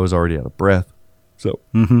 I was already out of breath. So,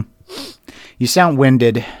 You sound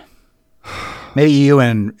winded. Maybe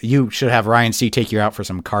you should have Ryan C. take you out for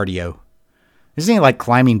some cardio. Isn't he like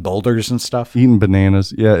climbing boulders and stuff? Eating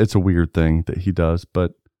bananas. Yeah, it's a weird thing that he does,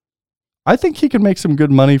 but I think he can make some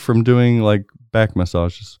good money from doing like back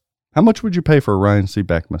massages. How much would you pay for a Ryan C.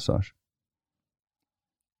 back massage?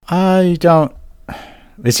 I don't.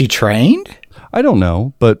 Is he trained? I don't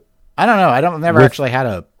know, but I don't know. I never actually had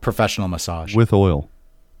a professional massage with oil.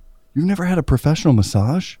 You've never had a professional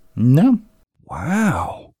massage? No.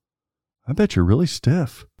 Wow. I bet you're really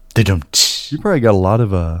stiff. You probably got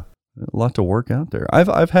a lot to work out there.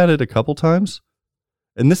 I've had it a couple times,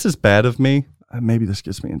 and this is bad of me. Maybe this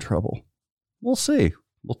gets me in trouble. We'll see.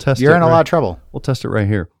 We'll test it. You're in a lot of trouble. We'll test it right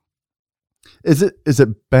here. Is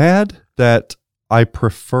it bad that I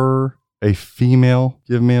prefer a female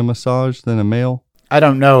give me a massage than a male? I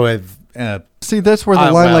don't know if. See, that's where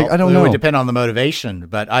the line. I don't know. It would depend on the motivation,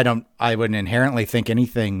 but I wouldn't inherently think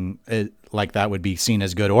anything like that would be seen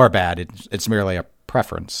as good or bad. It's merely a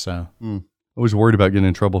preference. So I was worried about getting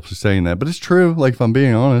in trouble for saying that, but it's true. Like, if I'm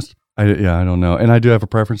being honest, I don't know, and I do have a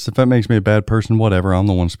preference. If that makes me a bad person, whatever. I'm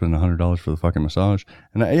the one spending $100 for the fucking massage,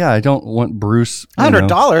 and I don't want Bruce.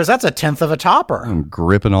 $100? That's a tenth of a topper. I'm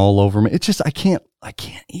gripping all over me. It's just I can't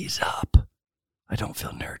ease up. I don't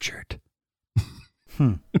feel nurtured.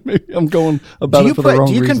 Maybe I'm going about it for the wrong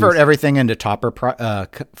reasons. Do you convert everything into topper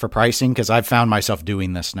for pricing? Because I've found myself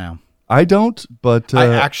doing this now. I don't, but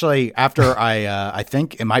I actually, after I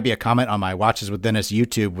think it might be a comment on my Watches with Dennis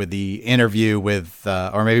YouTube with the interview with,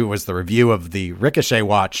 or maybe it was the review of the Ricochet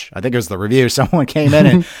watch. I think it was the review. Someone came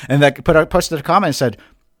in and that posted a comment and said,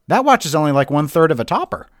 that watch is only like 1/3 of a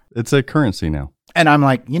topper. It's a currency now. And I'm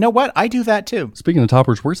like, you know what? I do that too. Speaking of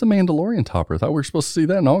toppers, where's the Mandalorian topper? I thought we were supposed to see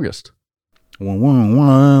that in August. I'm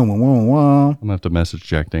gonna have to message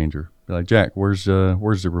Jack Danger. Be like, Jack, where's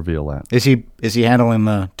the reveal at? Is he handling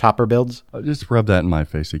the topper builds? Just rub that in my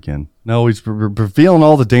face again. No, he's revealing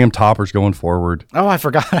all the damn toppers going forward. Oh, I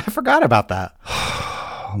forgot about that.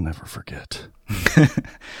 I'll never forget.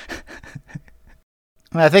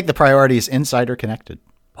 I think the priority is insider connected.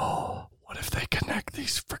 Oh, what if they connect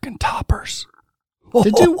these freaking toppers? To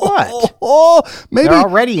do what? Maybe they're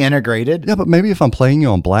already integrated. Yeah, but maybe if I'm playing you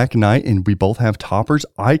on Black Knight and we both have toppers,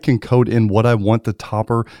 I can code in what I want the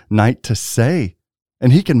topper knight to say,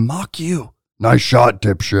 and he can mock you. Nice shot,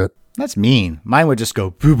 dipshit. That's mean. Mine would just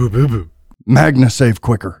go boo boo boo boo. Magna save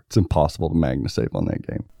quicker. It's impossible to Magna save on that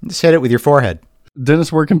game. Just hit it with your forehead. Dennis,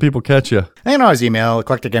 where can people catch you? They can always email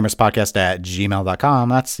eclecticgamerspodcast@gmail.com.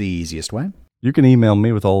 That's the easiest way. You can email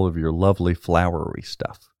me with all of your lovely flowery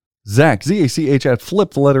stuff. Zach, Z-A-C-H at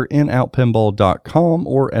flipthelletterinoutpinball.com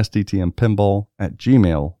or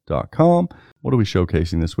sdtmpinball@gmail.com. What are we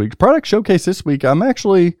showcasing this week? Product showcase this week. I'm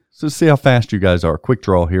actually, so see how fast you guys are. Quick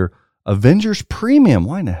draw here. Avengers Premium.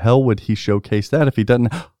 Why in the hell would he showcase that if he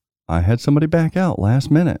doesn't? I had somebody back out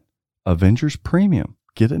last minute. Avengers Premium.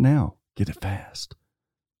 Get it now. Get it fast.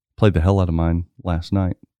 Played the hell out of mine last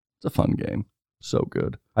night. It's a fun game. So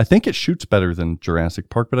good. I think it shoots better than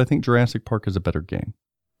Jurassic Park, but I think Jurassic Park is a better game.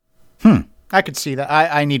 I could see that.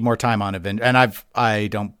 I need more time on it, and I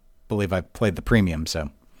don't believe I've played the premium, so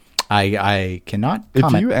I cannot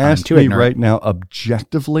comment. If you asked me right now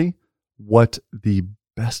objectively what the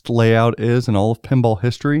best layout is in all of pinball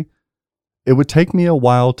history, it would take me a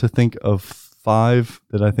while to think of 5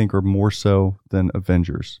 that I think are more so than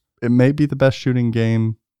Avengers. It may be the best shooting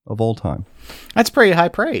game of all time. That's pretty high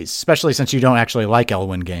praise, especially since you don't actually like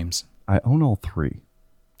Elwyn games. I own all 3.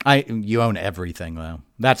 You own everything, though.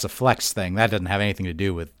 That's a flex thing. That doesn't have anything to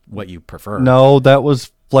do with what you prefer. No, that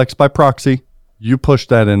was flex by proxy. You pushed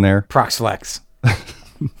that in there. Prox flex.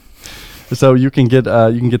 So you can get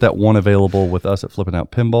that one available with us at Flipping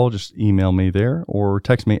Out Pinball. Just email me there or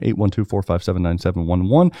text me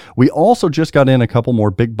 812-457-9711. We also just got in a couple more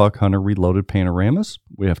Big Buck Hunter Reloaded panoramas.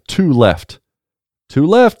 We have 2 left. 2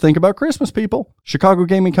 left. Think about Christmas, people. Chicago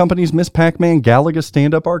Gaming Company's Miss Pac-Man Galaga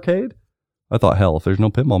stand-up arcade. I thought, hell, if there's no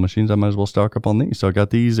pinball machines, I might as well stock up on these. So I got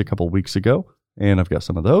these a couple weeks ago, and I've got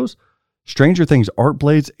some of those. Stranger Things Art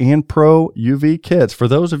Blades and Pro UV kits. For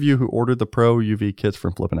those of you who ordered the Pro UV kits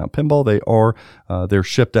from Flipping Out Pinball, they're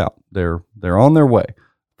shipped out. They're on their way.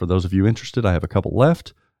 For those of you interested, I have a couple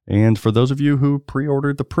left. And for those of you who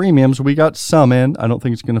pre-ordered the premiums, we got some in. I don't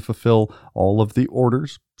think it's going to fulfill all of the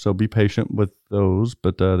orders, so be patient with those,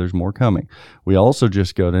 but there's more coming. We also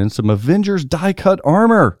just got in some Avengers die-cut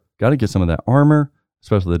armor. Got to get some of that armor,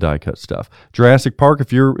 especially the die-cut stuff. Jurassic Park,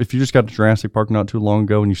 if you just got to Jurassic Park not too long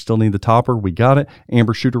ago and you still need the topper, we got it.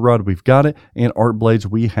 Amber Shooter Rod, we've got it. And Art Blades,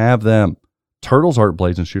 we have them. Turtles Art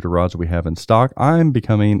Blades and Shooter Rods we have in stock. I'm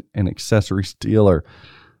becoming an accessories dealer.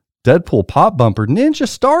 Deadpool Pop Bumper Ninja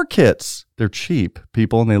Star Kits. They're cheap,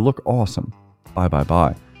 people, and they look awesome.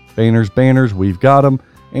 Bye. Banners, we've got them.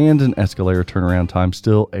 And an escalator turnaround time,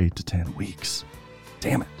 still 8 to 10 weeks.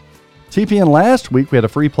 Damn it. TPN last week, we had a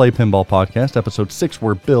free play pinball podcast, episode 6,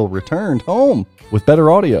 where Bill returned home with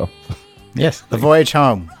better audio. Yes, the voyage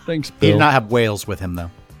home. Thanks, Bill. He did not have whales with him,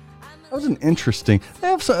 though. That was they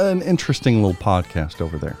have an interesting little podcast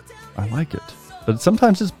over there. I like it. But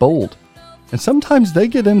sometimes it's bold. And sometimes they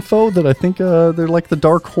get info that I think they're like the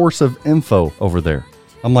dark horse of info over there.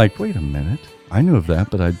 I'm like, wait a minute. I knew of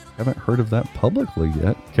that, but I haven't heard of that publicly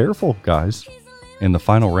yet. Careful, guys. In the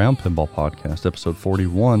Final Round Pinball Podcast, episode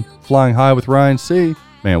 41, Flying High with Ryan C.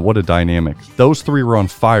 Man, what a dynamic. Those 3 were on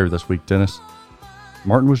fire this week, Dennis.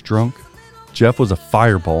 Martin was drunk. Jeff was a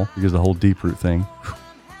fireball because of the whole Deep Root thing.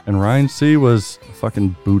 And Ryan C. was a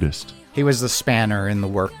fucking Buddhist. He was the spanner in the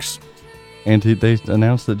works. And they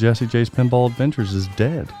announced that Jesse J's Pinball Adventures is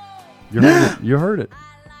dead. You heard it. You heard it.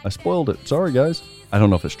 I spoiled it. Sorry, guys. I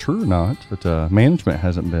don't know if it's true or not, but management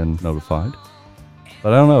hasn't been notified.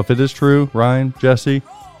 But I don't know if it is true. Ryan, Jesse,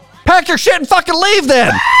 pack your shit and fucking leave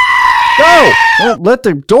then. Go. Don't let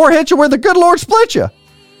the door hit you where the good Lord split you.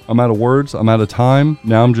 I'm out of words. I'm out of time.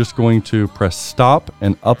 Now I'm just going to press stop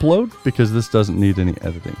and upload because this doesn't need any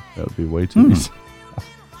editing. That would be way too easy.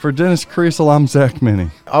 For Dennis Creasel, I'm Zach Minnie.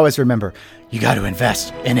 Always remember, you got to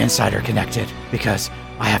invest in Insider Connected because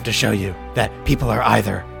I have to show you that people are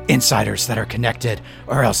either insiders that are connected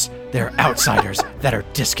or else they're outsiders that are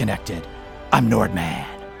disconnected. I'm Nordman.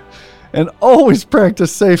 And always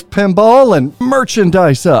practice safe pinball and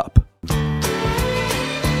merchandise up. You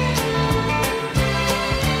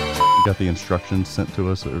got the instructions sent to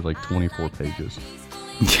us. It was like 24 pages.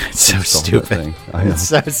 It's so stupid. It's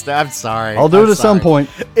so I'm sorry. I'll do it at some point.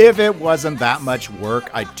 If it wasn't that much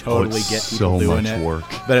work, I'd totally get people doing it. Work.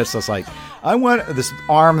 But it's just like, I want this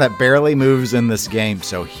arm that barely moves in this game,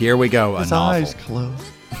 so here we go. His eyes closed.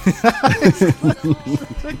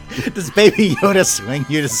 Does Baby Yoda swing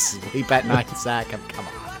you to sleep at night, Zach? Come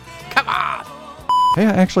on. Hey,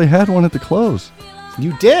 I actually had one at the close.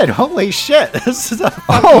 You did? Holy shit. This is a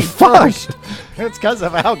fuck. It's because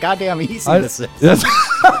of how goddamn easy this is. Yes.